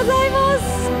とうございま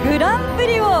す。グランプ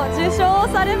リを受賞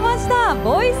されました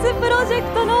ボイスプロジェ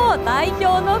クトの代表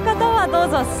の方はどう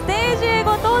ぞステージへ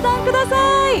ご登壇くださ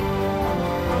い。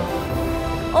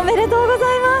おめでとうご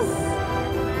ざいます。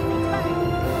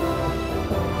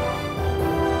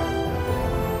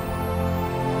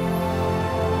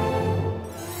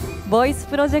ボイス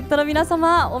プロジェクトの皆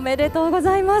様おめでとうご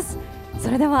ざいます。そ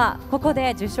れではここ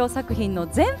で受賞作品の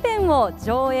全編を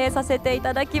上映させてい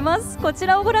ただきます。こち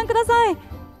らをご覧ください。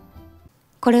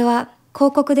これは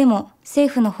広告でも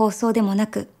政府の放送でもな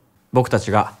く、僕た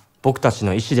ちが僕たち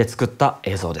の意思で作った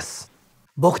映像です。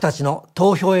僕たちの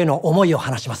投票への思いを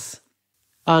話します。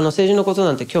政治のこと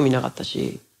なんて興味なかった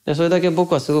し、それだけ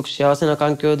僕はすごく幸せな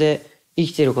環境で生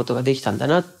きていることができたんだ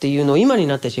なっていうのを今に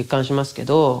なって実感しますけ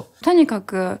ど、とにか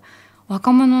く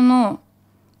若者の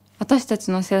私た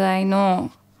ちの世代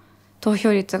の投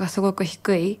票率がすごく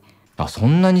低い。そ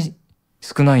んなに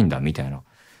少ないんだみたいな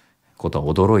こと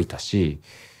は驚いたし、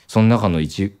その中の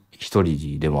一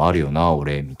人でもあるよな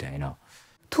俺みたいな。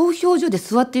投票所で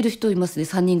座っている人いますね、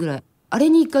3人ぐらい。あれ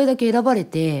に1回だけ選ばれ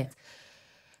て、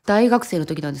大学生の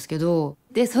時なんですけど、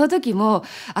でその時も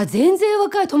全然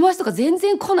若い友達とか全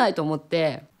然来ないと思っ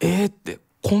て、って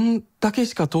こんだけ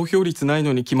しか投票率ない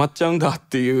のに決まっちゃうんだっ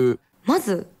ていう。ま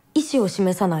ず意思を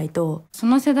示さないと、そ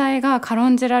の世代が軽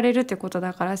んじられるってこと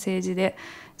だから、政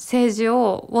治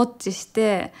をウォッチし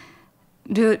て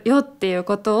るよっていう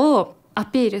ことをア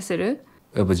ピールする。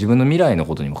やっぱ自分の未来の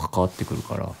ことにも関わってくる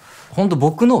から、本当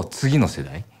僕の次の世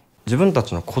代、自分た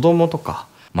ちの子供とか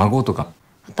孫とか、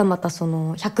はたまたそ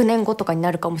の100年後とかに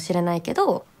なるかもしれないけ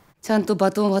ど、ちゃんと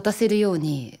バトンを渡せるよう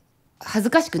に、恥ず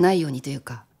かしくないようにという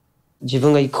か、自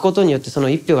分が行くことによってその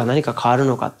一票が何か変わる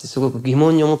のかってすごく疑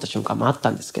問に思った瞬間もあっ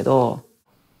たんですけど、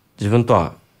自分と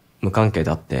は無関係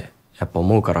だってやっぱ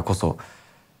思うからこそ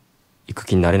行く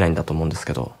気になれないんだと思うんです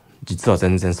けど、実は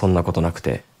全然そんなことなく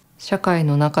て、社会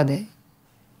の中で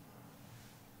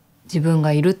自分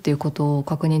がいるっていうことを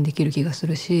確認できる気がす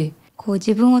るし、こう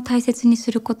自分を大切に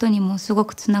することにもすご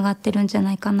くつながってるんじゃ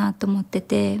ないかなと思って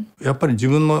て、やっぱり自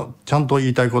分のちゃんと言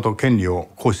いたいこと、権利を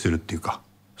行使するっていうか、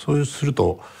そうする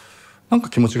となんか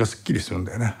気持ちがすっきりするん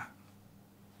だよね。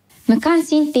無関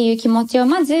心っていう気持ちを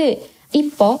まず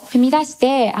一歩踏み出し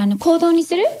て行動に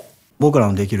する。僕ら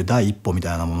のできる第一歩み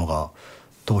たいなものが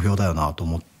投票だよなと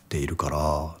思っているか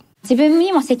ら、自分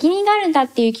にも責任があるんだっ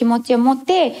ていう気持ちを持っ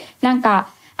て、なん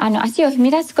か足を踏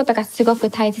み出すことがすごく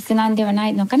大切なんではな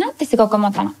いのかなってすごく思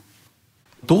ったの。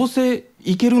どうせ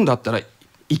行けるんだったら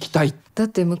行きたい。だっ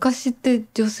て昔って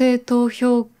女性投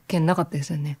票権なかったで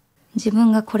すよね。自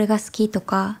分がこれが好きと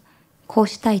かこう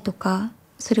したいとか、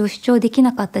それを主張でき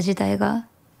なかった時代が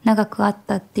長くあっ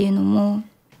たっていうのも、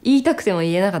言いたくても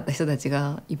言えなかった人たち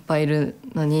がいっぱいいる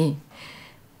のに、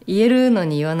言えるの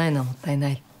に言わないのはもったいな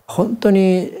い。本当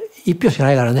に一票しか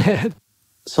ないからね。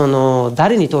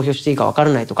誰に投票していいか分か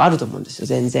らないとかあると思うんですよ、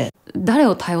全然。誰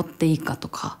を頼っていいかと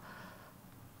か、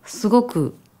すご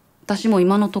く私も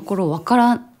今のところ分か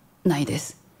らないで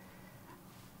す。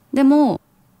でも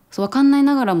分かんない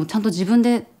ながらもちゃんと自分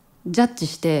でジャッジ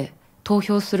して投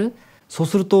票する。そう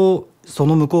するとそ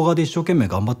の向こう側で一生懸命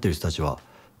頑張ってる人たちは、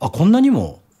こんなに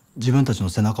も自分たちの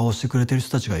背中を押してくれてる人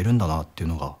たちがいるんだなっていう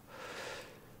のが、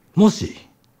もし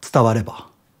伝われば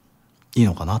いい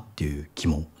のかなっていう気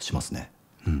もしますね。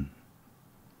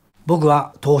僕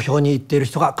は投票に行っている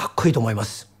人がかっこいいと思いま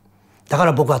す。だか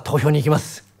ら僕は投票に行きま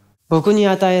す。僕に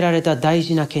与えられた大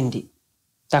事な権利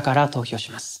だから投票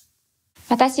します。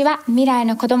私は未来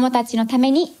の子供たちのため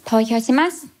に投票し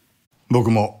ます。僕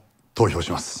も投票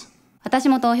します。私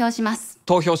も投票します。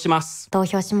投票します。投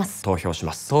票します。投票し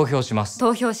ます。投票します。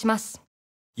投票します。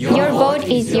 Your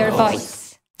vote is your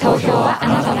voice。 投票はあ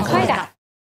なたの声だ。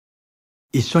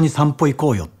一緒に散歩行こ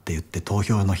うよって言って投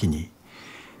票の日に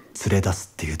連れ出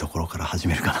すっていうところから始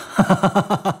めるか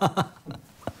な。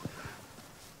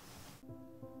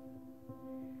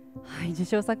はい、受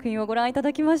賞作品をご覧いた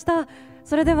だきました。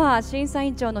それでは審査委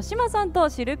員長の島さんと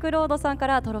シルクロードさんか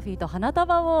らトロフィーと花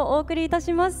束をお送りいた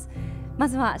します。ま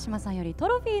ずは島さんよりト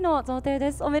ロフィーの贈呈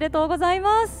です。おめでとうござい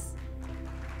ます。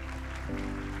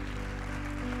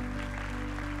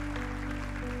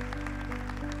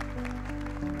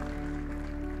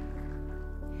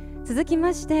続き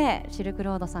ましてシルク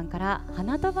ロードさんから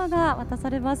花束が渡さ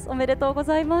れます。おめでとうご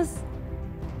ざいます。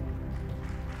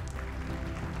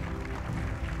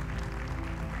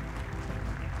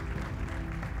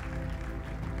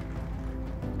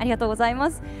ありがとうござい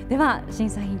ます。では審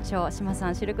査委員長島さ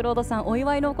ん、シルクロードさん、お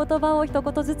祝いのお言葉を一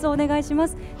言ずつお願いしま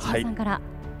す。島さんから。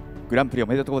グランプリお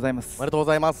めでとうございます。おめでとうご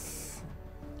ざいます。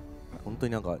本当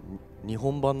になんか日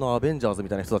本版のアベンジャーズみ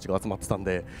たいな人たちが集まってたん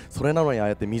で、それなのにああ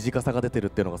やって短さが出てるっ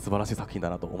ていうのが素晴らしい作品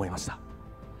だなと思いました。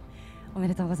おめ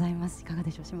でとうございます。いかがで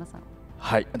しょう、島さん。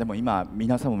はい、でも今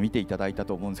皆さんも見ていただいた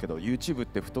と思うんですけど、 YouTube っ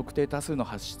て不特定多数の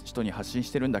人に発信し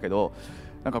てるんだけど、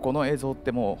なんかこの映像っ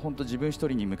てもう本当自分一人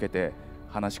に向けて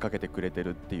話しかけてくれて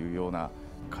るっていうような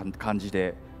感じ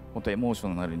で、本当エモーシ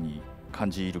ョナルに感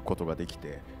じることができ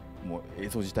て、もう映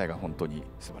像自体が本当に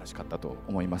素晴らしかったと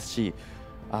思いますし、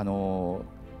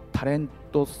タレン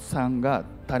トさんが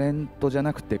タレントじゃ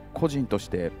なくて個人とし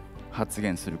て発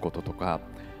言することとか、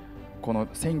この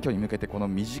選挙に向けてこの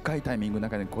短いタイミングの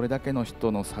中でこれだけの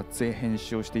人の撮影編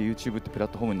集をして YouTube ってプラ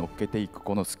ットフォームに乗っけていく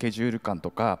このスケジュール感と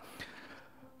か、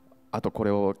あとこ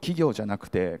れを企業じゃなく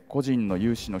て個人の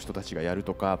有志の人たちがやる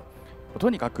とか、と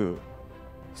にかく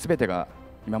全てが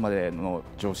今までの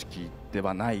常識で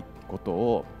はないこと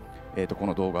を、こ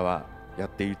の動画はやっ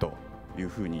ているという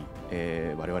ふうに、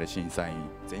我々審査員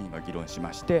全員が議論し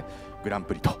まして、グラン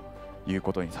プリという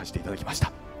ことにさせていただきまし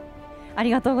た。あ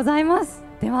りがとうございます。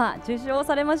では受賞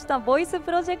されましたボイス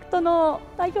プロジェクトの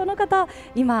代表の方、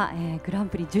今、グラン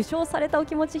プリ受賞されたお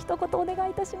気持ち一言お願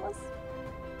いいたします。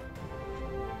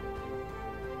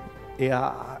い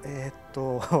や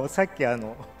さっき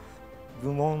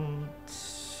部門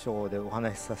賞でお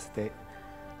話しさせてい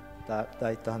た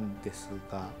だいたんです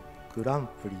が、グラン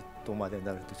プリとまで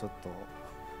なるとちょっと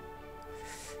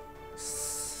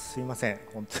すいません、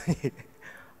本当に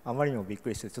あまりにもびっく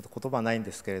りしてちょっと言葉ないん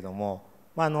ですけれども、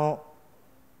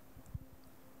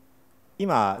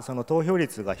今その投票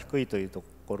率が低いというと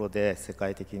ころで世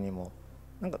界的にも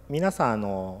なんか皆さん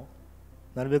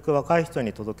なるべく若い人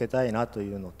に届けたいなと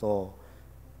いうのと、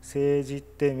政治っ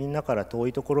てみんなから遠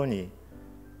いところに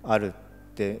ある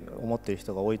って思っている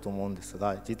人が多いと思うんです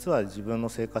が、実は自分の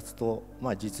生活と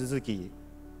地続き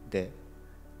で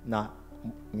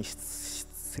密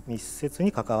接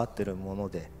に関わっているもの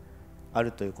であ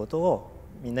るということを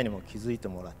みんなにも気づいて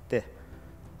もらって、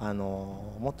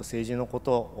もっと政治のこ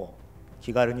とを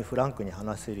気軽にフランクに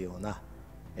話せるような、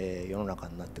世の中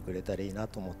になってくれたらいいな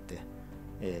と思って、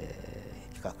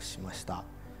企画しました。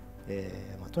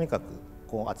とにかく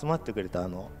こう集まってくれた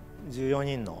14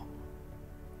人の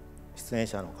出演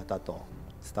者の方と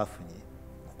スタッフに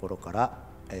心から、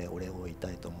お礼を言い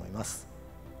たいと思います。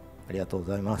ありがとう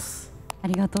ございます。あ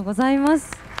りがとうございま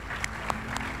す。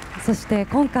そして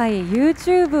今回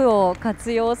YouTube を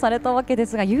活用されたわけで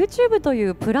すが、 YouTube とい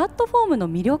うプラットフォームの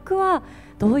魅力は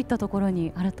どういったところ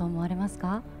にあると思われます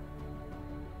か？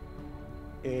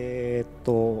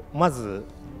まず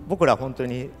僕ら本当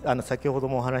に先ほど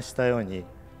もお話ししたように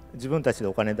自分たちで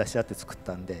お金出し合って作っ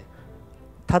たんで、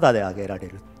タダであげられ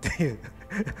るっていう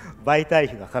媒体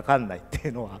費がかかんないって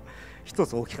いうのは一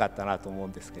つ大きかったなと思う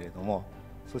んですけれども、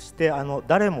そして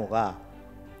誰もが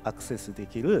アクセスで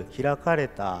きる開かれ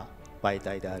た媒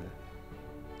体である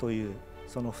という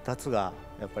その2つが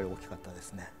やっぱり大きかったで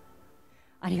すね。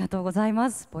ありがとうございま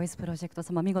す。ボイスプロジェクト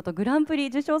様、見事グランプリ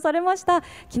受賞されました。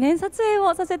記念撮影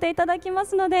をさせていただきま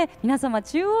すので、皆様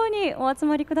中央にお集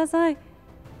まりください。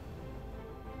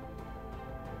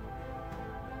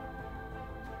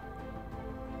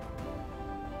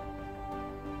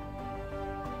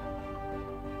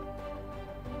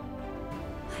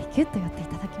ギュッと寄ってい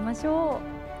ただきましょ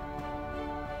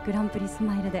う。グランプリス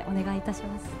マイルでお願いいたし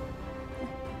ます。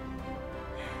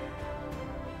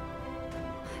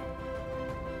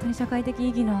本当に社会的意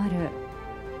義のある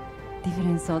ディフェ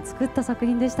レンスを作った作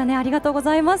品でしたね。ありがとうご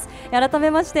ざいます。改め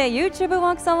まして YouTube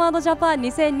ワークスアワードジャパン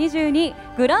2022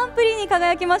グランプリに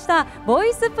輝きましたボ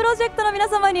イスプロジェクトの皆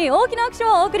様に大きな拍手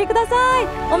をお送りくださ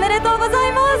い。おめでとうござ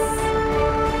いま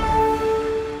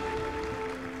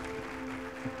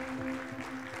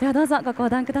す。ではどうぞご講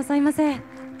談くださいませ。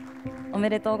お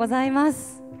めでとうございま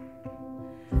す。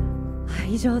は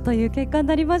い、以上という結果に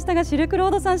なりましたが、シルクロ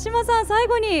ードさん、島さん、最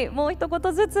後にもう一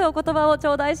言ずつお言葉を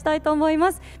頂戴したいと思い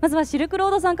ます。まずはシルクロ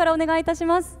ードさんからお願いいたし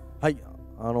ます。はい、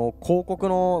広告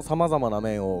のさまざまな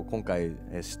面を今回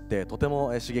知ってとても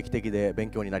刺激的で勉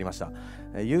強になりました。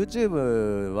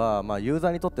 YouTube はユーザ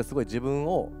ーにとってすごい自分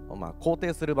を肯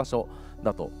定する場所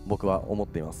だと僕は思っ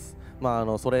ています。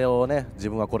それをね、自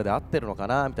分はこれで合ってるのか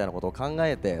なみたいなことを考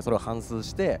えて、それを反芻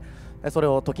してそれ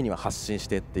を時には発信し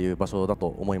てっていう場所だと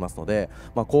思いますので、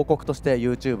広告として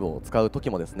YouTube を使う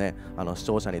時もですね、視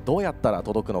聴者にどうやったら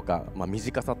届くのか、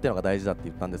短さっていうのが大事だって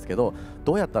言ったんですけど、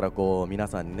どうやったら皆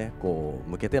さんにね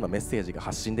向けてのメッセージが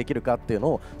発信できるかっていうの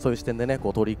をそういう視点でね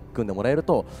取り組んでもらえる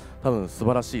と、多分素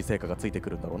晴らしい成果がついてく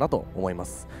るんだろうなと思いま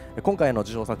す。今回の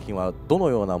受賞作品はどの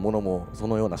ようなものもそ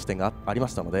のような視点がありま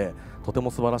したので、とて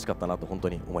も素晴らしかったなと本当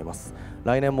に思います。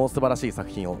来年も素晴らしい作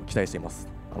品を期待しています。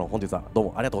本日はどう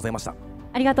もありがとうございました。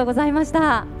ありがとうございまし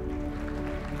た。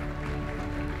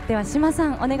では島さ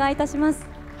ん、お願いいたします。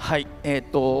はい、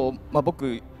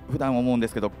僕普段思うんで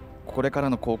すけど、これから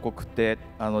の広告って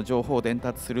情報を伝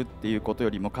達するっていうことよ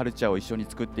りもカルチャーを一緒に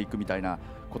作っていくみたいな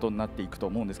ことになっていくと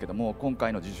思うんですけども、今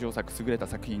回の受賞作、優れた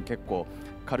作品、結構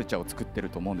カルチャーを作ってる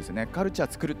と思うんですよね。カルチャ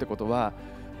ー作るってことは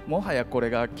もはやこ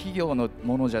れが企業の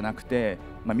ものじゃなくて、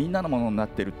みんなのものになっ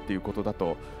てるっていうことだ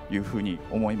というふうに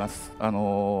思います。そ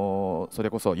れ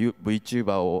こそ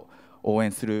VTuber を応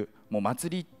援するもう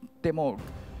祭りってもう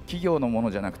企業のも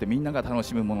のじゃなくてみんなが楽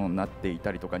しむものになってい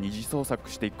たりとか、二次創作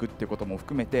していくっていうことも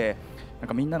含めて、なん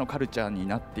かみんなのカルチャーに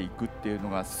なっていくっていうの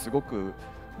がすごく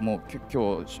もう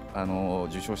今日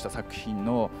受賞した作品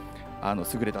の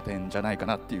優れた点じゃないか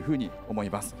なっていうふうに思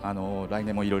います。来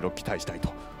年もいろいろ期待したいと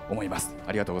思います。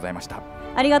ありがとうございました。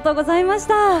ありがとうございまし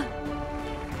た。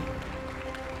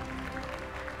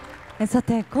さ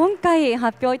て今回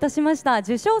発表いたしました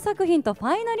受賞作品とフ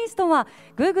ァイナリストは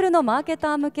Google のマーケ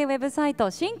ター向けウェブサイト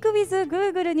Think with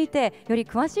Google にてより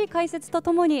詳しい解説と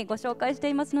ともにご紹介して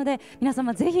いますので皆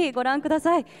様ぜひご覧くだ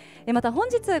さい。また本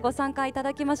日ご参加いた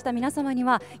だきました皆様に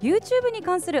は YouTube に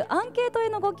関するアンケートへ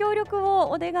のご協力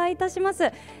をお願いいたしま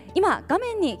す。今画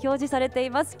面に表示されてい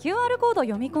ます QR コードを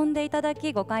読み込んでいただ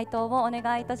きご回答をお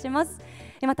願いいたします。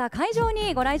また会場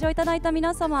にご来場いただいた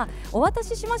皆様お渡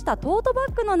ししましたトートバ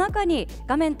ッグの中に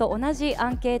画面と同じア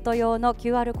ンケート用の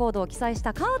QR コードを記載し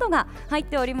たカードが入っ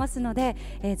ておりますので、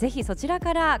ぜひそちら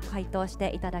から回答し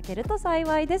ていただけると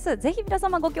幸いです。ぜひ皆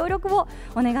様ご協力を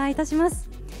お願いいたします。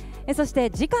そして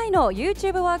次回の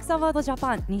YouTube ワークスアワードジャ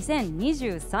パン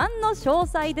2023の詳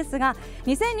細ですが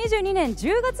2022年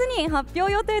10月に発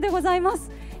表予定でございます。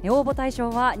応募対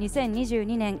象は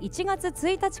2022年1月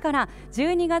1日から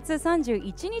12月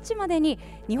31日までに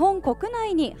日本国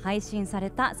内に配信され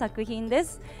た作品で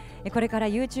す。これから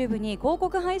YouTube に広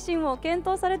告配信を検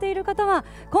討されている方は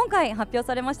今回発表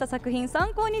されました作品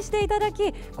参考にしていただ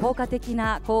き効果的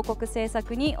な広告制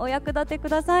作にお役立てく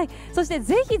ださい。そして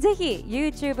ぜひぜひ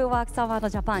YouTube ワークスアワード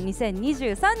ジャパン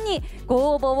2023に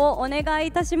ご応募をお願い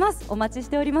いたします。お待ちし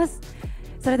ております。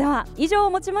それでは以上を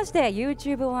もちまして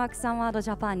YouTube ワークスアワードジ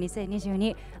ャパン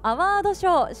2022アワードシ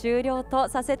ョー終了と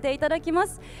させていただきま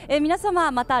す。皆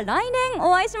様また来年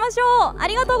お会いしましょう。あ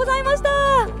りがとうございまし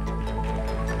た。